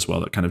to that as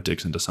well. That kind of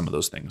digs into some of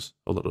those things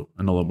in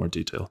a little more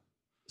detail.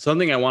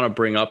 Something I want to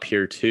bring up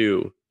here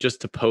too,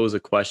 just to pose a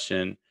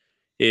question,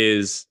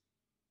 is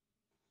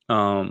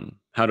how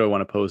do I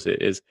want to pose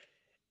it? Is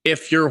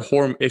if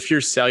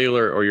your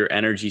cellular or your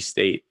energy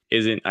state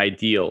isn't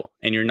ideal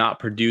and you're not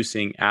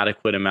producing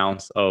adequate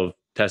amounts of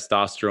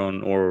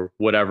testosterone or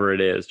whatever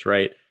it is,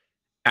 right?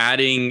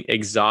 Adding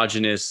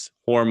exogenous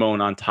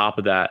hormone on top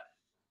of that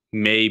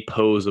may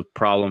pose a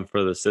problem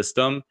for the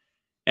system.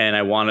 And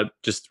I want to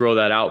just throw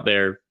that out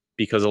there,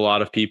 because a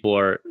lot of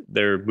people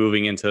they're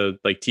moving into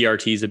like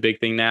TRT is a big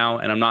thing now.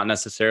 And I'm not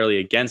necessarily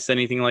against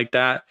anything like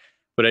that,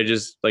 but I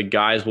just like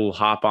guys will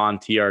hop on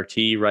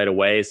TRT right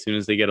away as soon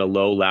as they get a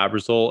low lab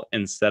result,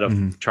 instead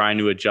of trying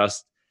to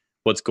adjust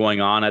what's going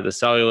on at the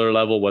cellular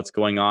level, what's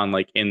going on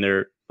like in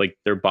their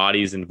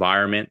body's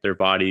environment, their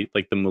body,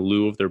 like the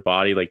milieu of their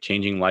body, like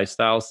changing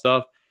lifestyle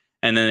stuff.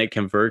 And then it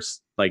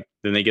converts, like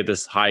then they get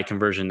this high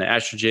conversion to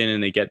estrogen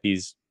and they get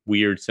these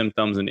weird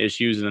symptoms and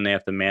issues, and then they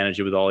have to manage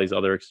it with all these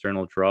other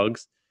external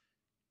drugs.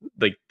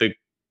 Like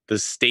the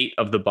state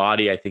of the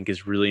body, I think,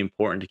 is really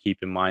important to keep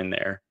in mind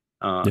there.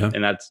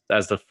 And that's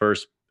as the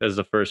first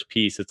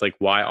piece. It's like,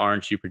 why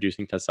aren't you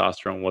producing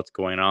testosterone? What's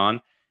going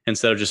on?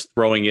 Instead of just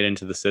throwing it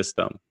into the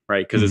system,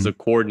 right? Because it's a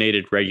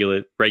coordinated,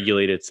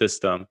 regulated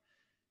system.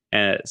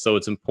 And so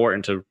it's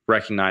important to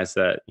recognize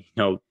that,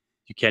 you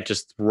can't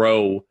just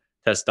throw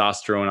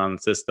testosterone on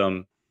the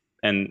system,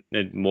 and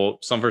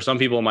for some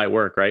people it might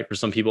work, right? For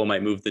some people it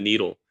might move the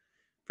needle.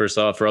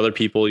 For other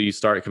people, you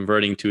start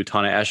converting to a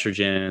ton of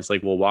estrogen, and it's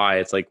like, well, why?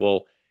 It's like,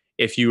 well,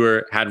 if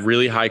you had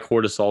really high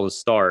cortisol to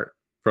start,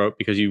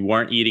 because you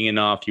weren't eating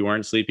enough, you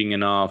weren't sleeping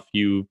enough,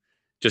 you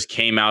just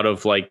came out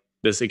of like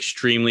this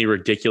extremely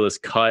ridiculous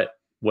cut,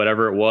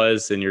 whatever it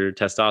was, and your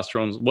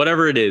testosterone's,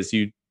 whatever it is,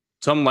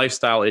 some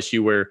lifestyle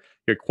issue where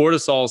your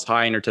cortisol is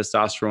high and your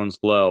testosterone's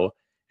low.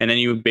 And then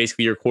your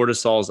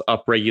cortisol is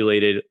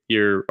upregulated,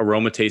 your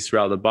aromatase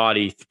throughout the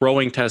body.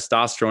 Throwing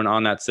testosterone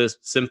on that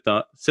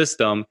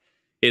system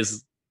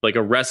is like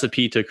a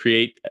recipe to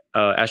create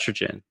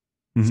estrogen.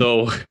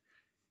 So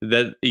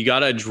that you got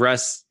to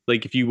address,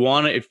 like, if you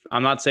want to, if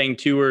I'm not saying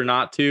to or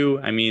not to,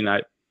 I mean,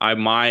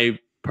 my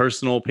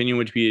personal opinion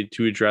would be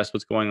to address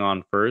what's going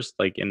on first,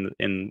 like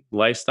in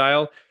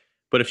lifestyle.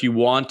 But if you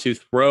want to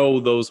throw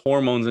those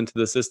hormones into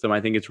the system, I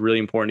think it's really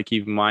important to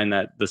keep in mind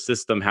that the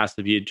system has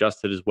to be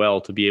adjusted as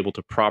well to be able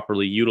to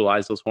properly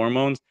utilize those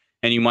hormones.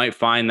 And you might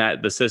find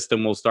that the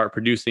system will start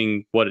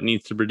producing what it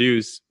needs to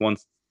produce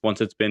once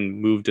it's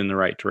been moved in the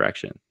right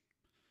direction.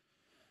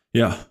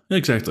 Yeah,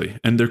 exactly.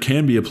 And there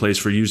can be a place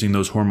for using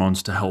those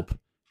hormones to help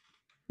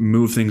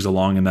move things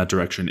along in that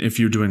direction. If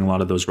you're doing a lot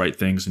of those right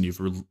things and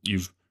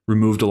you've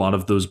removed a lot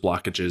of those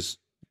blockages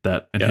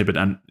that inhibit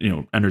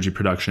energy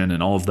production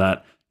and all of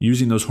that,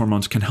 using those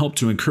hormones can help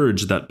to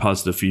encourage that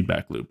positive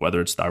feedback loop,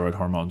 whether it's thyroid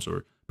hormones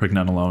or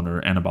pregnenolone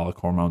or anabolic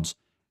hormones,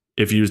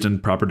 if used in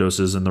proper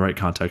doses in the right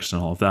context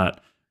and all of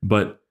that.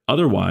 But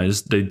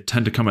otherwise, they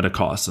tend to come at a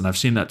cost. And I've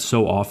seen that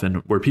so often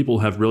where people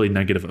have really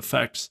negative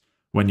effects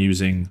when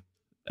using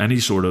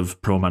any sort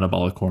of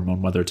pro-metabolic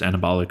hormone, whether it's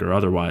anabolic or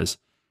otherwise.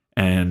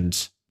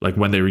 And like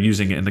when they were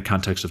using it in the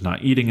context of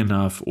not eating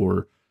enough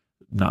or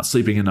not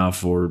sleeping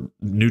enough or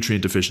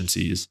nutrient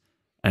deficiencies,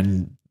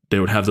 and they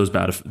would have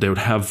they would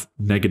have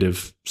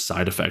negative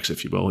side effects,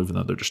 if you will, even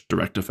though they're just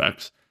direct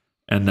effects.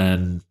 And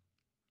then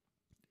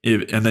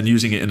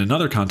using it in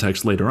another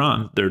context later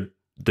on,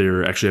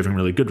 they're actually having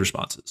really good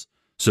responses.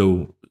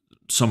 So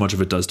much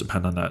of it does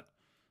depend on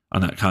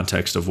that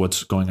context of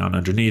what's going on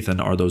underneath, and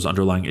are those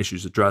underlying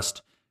issues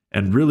addressed.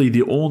 And really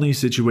the only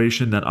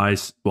situation that I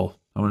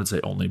wouldn't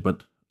say only,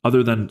 but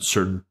other than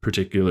certain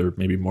particular,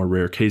 maybe more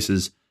rare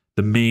cases,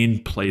 the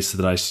main place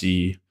that I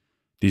see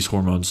these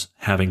hormones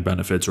having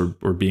benefits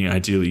or being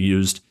ideally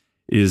used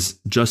is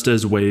just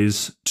as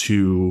ways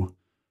to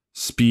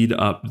speed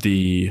up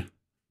the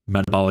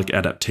metabolic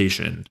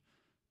adaptation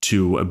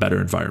to a better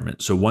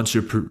environment. So once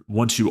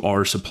you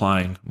are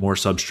supplying more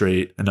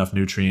substrate, enough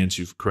nutrients,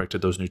 you've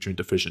corrected those nutrient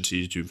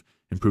deficiencies, you've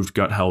improved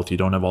gut health, you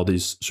don't have all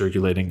these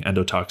circulating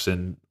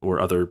endotoxin or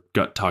other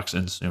gut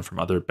toxins, from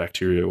other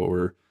bacteria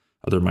or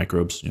other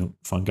microbes,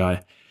 fungi,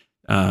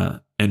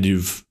 and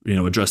you've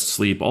addressed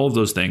sleep, all of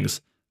those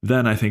things,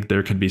 then I think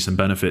there can be some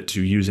benefit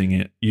to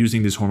using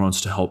these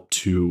hormones to help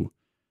to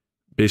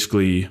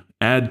basically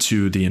add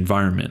to the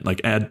environment,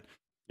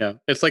 Yeah,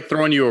 it's like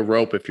throwing you a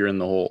rope if you're in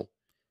the hole.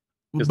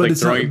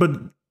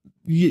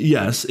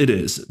 Yes, it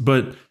is.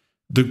 But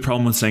the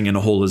problem with saying in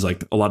a hole is a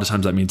lot of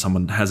times that means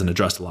someone hasn't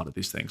addressed a lot of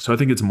these things. So I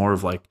think it's more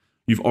of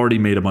you've already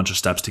made a bunch of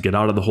steps to get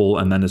out of the hole,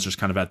 and then it's just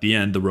kind of at the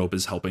end, the rope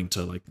is helping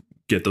to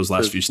get those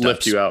last few steps.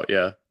 Lift you out,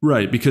 yeah.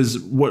 Right, because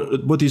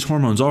what these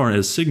hormones are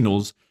as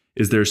signals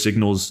is they're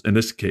signals, in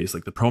this case,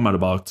 the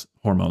pro-metabolic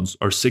hormones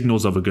are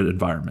signals of a good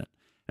environment.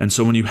 And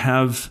so when you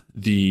have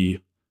the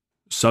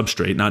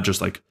substrate, not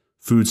just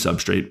food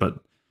substrate, but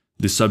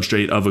the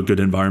substrate of a good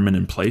environment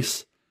in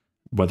place,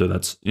 whether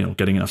that's,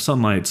 getting enough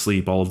sunlight,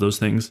 sleep, all of those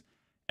things,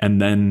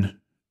 and then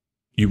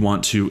you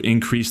want to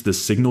increase the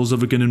signals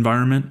of a good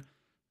environment,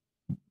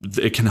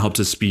 it can help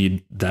to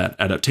speed that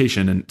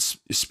adaptation and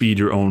speed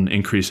your own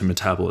increase in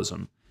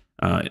metabolism.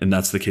 And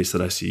that's the case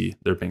that I see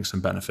there being some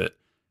benefit,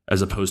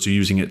 as opposed to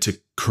using it to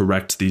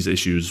correct these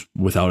issues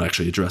without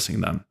actually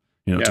addressing them,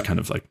 to kind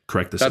of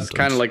correct the symptoms. That's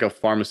kind of like a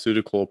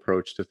pharmaceutical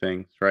approach to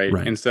things, right?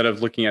 Instead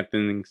of looking at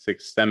things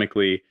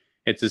systemically,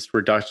 it's this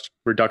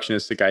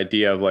reductionistic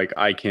idea of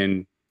I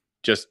can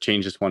just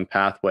change this one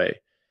pathway.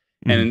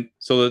 Mm-hmm. And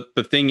so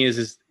the thing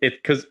is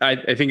because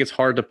I think it's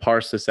hard to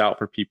parse this out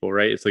for people,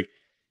 right? It's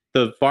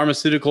the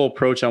pharmaceutical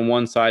approach on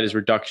one side is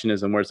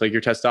reductionism, where it's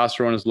your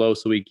testosterone is low,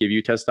 so we give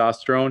you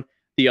testosterone.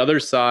 The other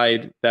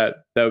side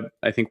that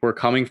I think we're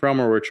coming from,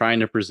 or we're trying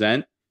to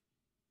present,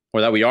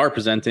 or that we are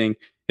presenting,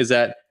 is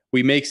that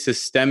we make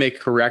systemic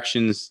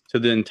corrections to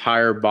the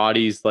entire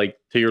body's, to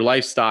your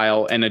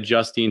lifestyle, and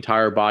adjust the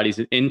entire body's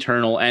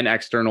internal and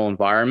external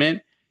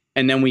environment.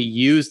 And then we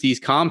use these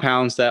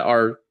compounds that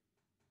are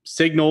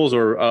signals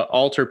or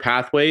alter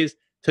pathways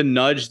to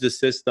nudge the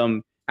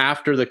system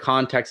after the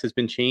context has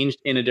been changed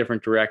in a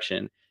different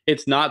direction.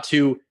 It's not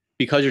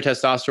because your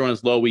testosterone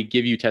is low, we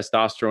give you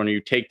testosterone, or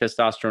you take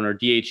testosterone or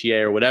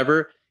DHEA or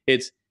whatever.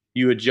 It's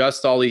you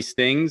adjust all these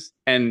things,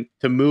 and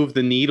to move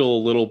the needle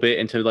a little bit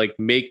and to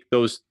make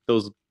those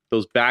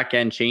back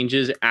end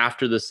changes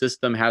after the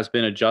system has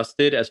been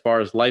adjusted, as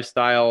far as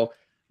lifestyle,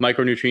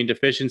 micronutrient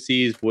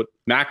deficiencies,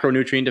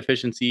 macronutrient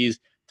deficiencies,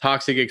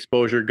 toxic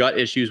exposure, gut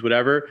issues,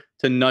 whatever,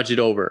 to nudge it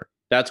over.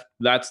 That's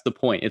the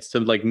point. It's to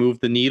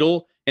move the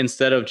needle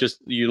instead of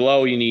just you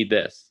need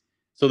this.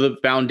 So the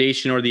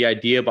foundation or the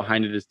idea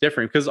behind it is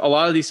different, because a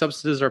lot of these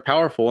substances are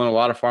powerful, and a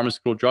lot of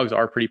pharmaceutical drugs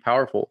are pretty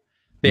powerful.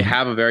 They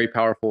have a very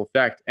powerful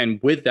effect. And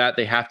with that,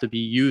 they have to be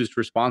used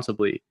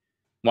responsibly.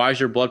 Why is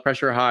your blood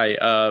pressure high?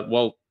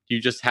 Well,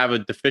 you just have a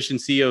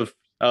deficiency of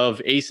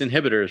ACE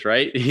inhibitors,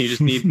 right?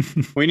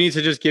 We need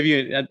to just give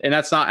you, and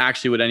that's not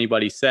actually what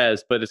anybody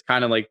says, but it's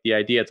kind of the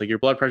idea. It's your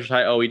blood pressure's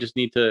high. Oh,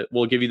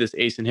 we'll give you this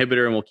ACE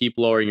inhibitor and we'll keep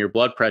lowering your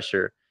blood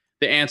pressure.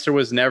 The answer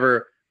was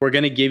never, we're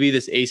going to give you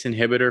this ACE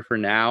inhibitor for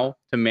now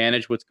to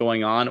manage what's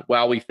going on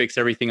while we fix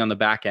everything on the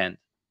back end.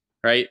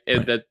 Right.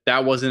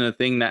 That wasn't a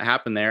thing that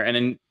happened there.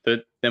 And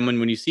then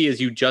when you see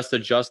is you just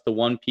adjust the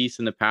one piece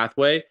in the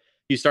pathway,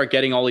 you start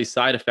getting all these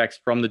side effects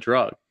from the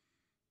drug.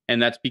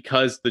 And that's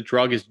because the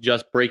drug is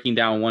just breaking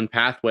down one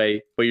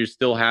pathway, but you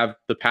still have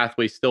the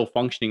pathway still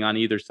functioning on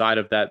either side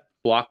of that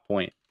block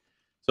point.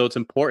 So it's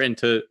important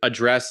to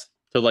address,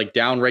 to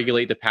down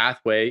regulate the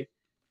pathway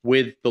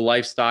with the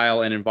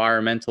lifestyle and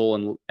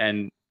environmental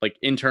and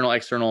internal,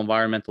 external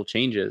environmental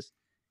changes.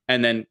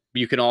 And then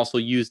you can also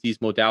use these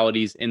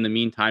modalities in the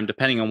meantime,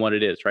 depending on what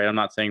it is, right? I'm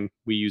not saying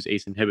we use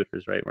ACE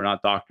inhibitors, right? We're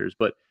not doctors,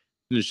 but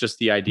it's just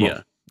the idea.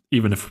 Well,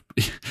 even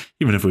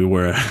if we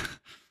were,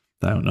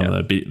 I don't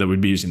know that we'd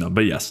be using them.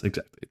 But yes,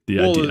 exactly. The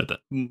idea that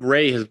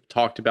Ray has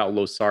talked about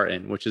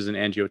losartan, which is an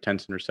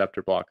angiotensin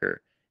receptor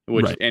blocker,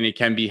 and it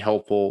can be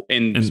helpful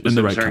in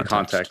the right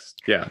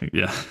context. Yeah.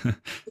 Yeah.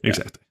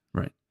 Exactly.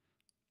 Right.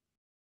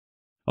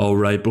 All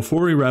right,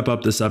 before we wrap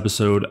up this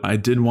episode, I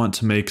did want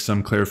to make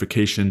some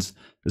clarifications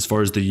as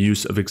far as the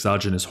use of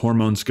exogenous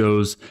hormones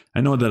goes.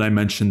 I know that I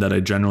mentioned that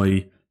I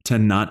generally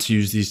tend not to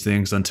use these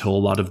things until a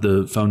lot of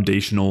the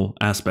foundational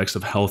aspects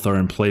of health are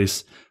in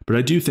place. But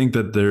I do think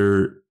that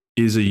there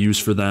is a use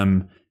for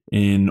them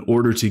in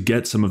order to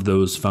get some of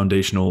those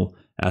foundational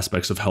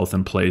aspects of health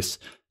in place.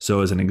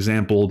 So as an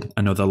example,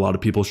 I know that a lot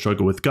of people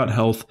struggle with gut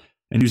health,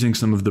 and using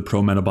some of the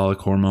pro-metabolic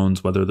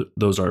hormones, whether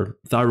those are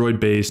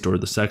thyroid-based or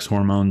the sex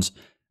hormones,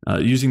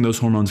 using those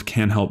hormones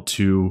can help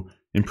to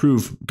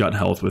improve gut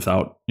health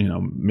without,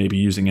 maybe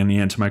using any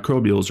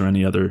antimicrobials or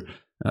any other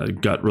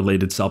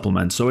gut-related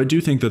supplements. So I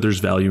do think that there's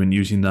value in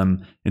using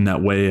them in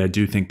that way. I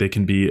do think they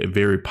can be a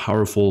very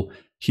powerful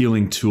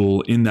healing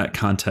tool in that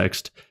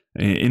context,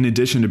 in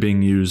addition to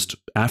being used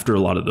after a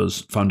lot of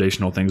those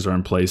foundational things are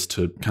in place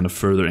to kind of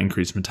further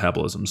increase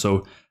metabolism.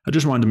 So I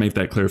just wanted to make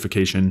that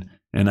clarification,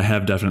 and I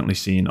have definitely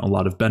seen a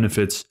lot of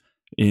benefits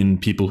in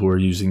people who are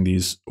using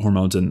these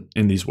hormones in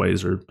these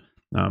ways, or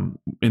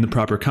in the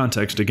proper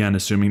context, again,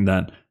 assuming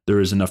that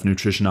there is enough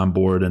nutrition on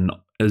board, and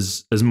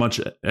as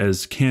much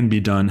as can be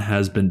done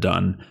has been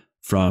done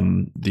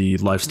from the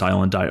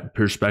lifestyle and diet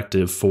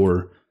perspective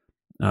for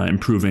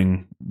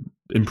improving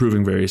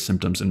various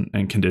symptoms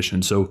and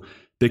conditions. So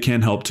they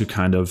can help to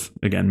kind of,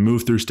 again,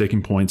 move through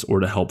sticking points or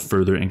to help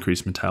further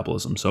increase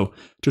metabolism. So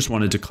just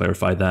wanted to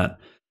clarify that.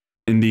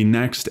 In the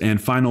next and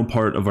final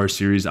part of our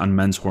series on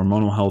men's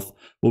hormonal health,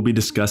 we'll be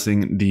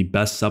discussing the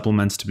best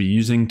supplements to be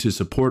using to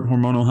support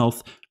hormonal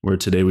health, where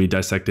today we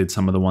dissected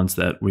some of the ones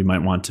that we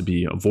might want to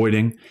be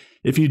avoiding.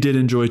 If you did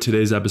enjoy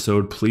today's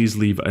episode, please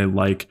leave a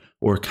like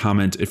or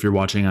comment if you're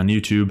watching on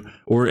YouTube,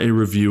 or a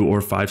review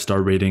or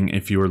 5-star rating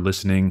if you are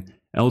listening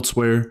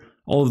elsewhere.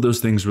 All of those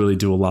things really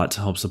do a lot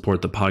to help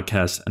support the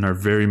podcast and are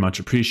very much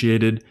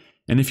appreciated.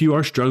 And if you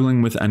are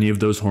struggling with any of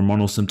those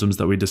hormonal symptoms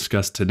that we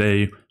discussed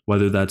today,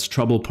 whether that's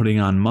trouble putting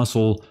on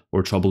muscle,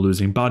 or trouble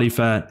losing body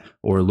fat,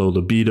 or low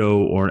libido,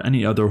 or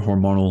any other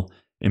hormonal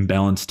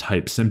imbalance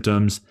type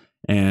symptoms,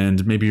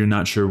 and maybe you're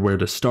not sure where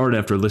to start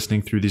after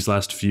listening through these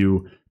last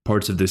few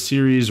parts of this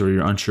series, or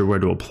you're unsure where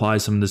to apply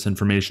some of this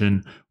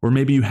information, or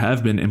maybe you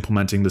have been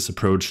implementing this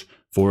approach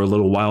for a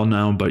little while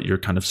now, but you're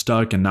kind of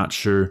stuck and not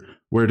sure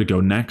where to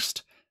go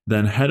next,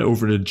 then head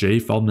over to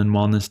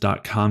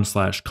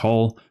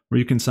jfeldmanwellness.com/call, where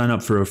you can sign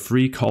up for a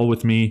free call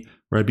with me,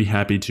 where I'd be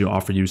happy to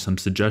offer you some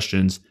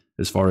suggestions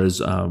as far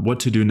as what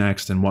to do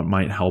next and what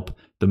might help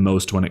the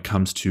most when it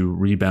comes to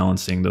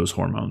rebalancing those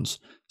hormones.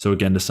 So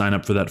again, to sign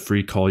up for that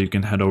free call, you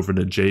can head over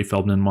to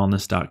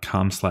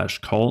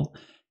jfeldmanwellness.com/call.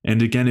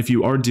 And again, if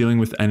you are dealing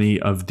with any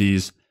of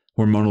these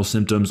hormonal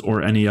symptoms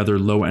or any other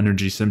low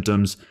energy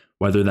symptoms,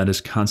 whether that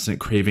is constant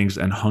cravings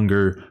and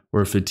hunger,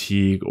 or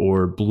fatigue,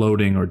 or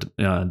bloating, or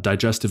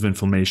digestive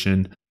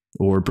inflammation,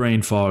 or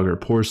brain fog, or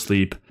poor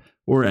sleep,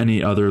 or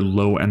any other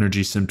low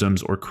energy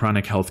symptoms or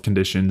chronic health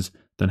conditions,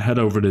 then head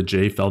over to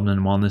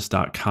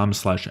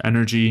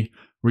jfeldmanwellness.com/energy,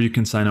 where you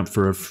can sign up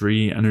for a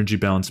free energy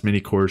balance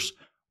mini course,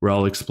 where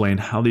I'll explain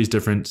how these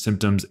different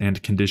symptoms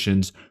and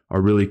conditions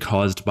are really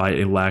caused by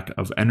a lack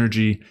of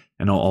energy.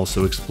 And I'll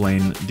also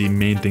explain the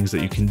main things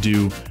that you can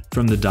do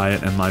from the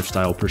diet and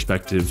lifestyle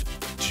perspective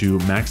to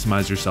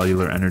maximize your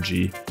cellular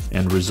energy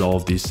and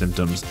resolve these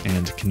symptoms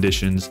and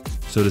conditions.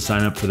 So to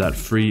sign up for that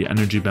free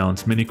energy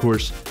balance mini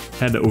course,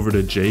 head over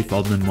to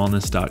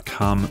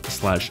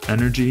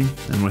jfeldmanwellness.com/energy.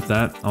 And with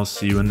that, I'll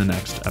see you in the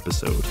next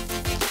episode.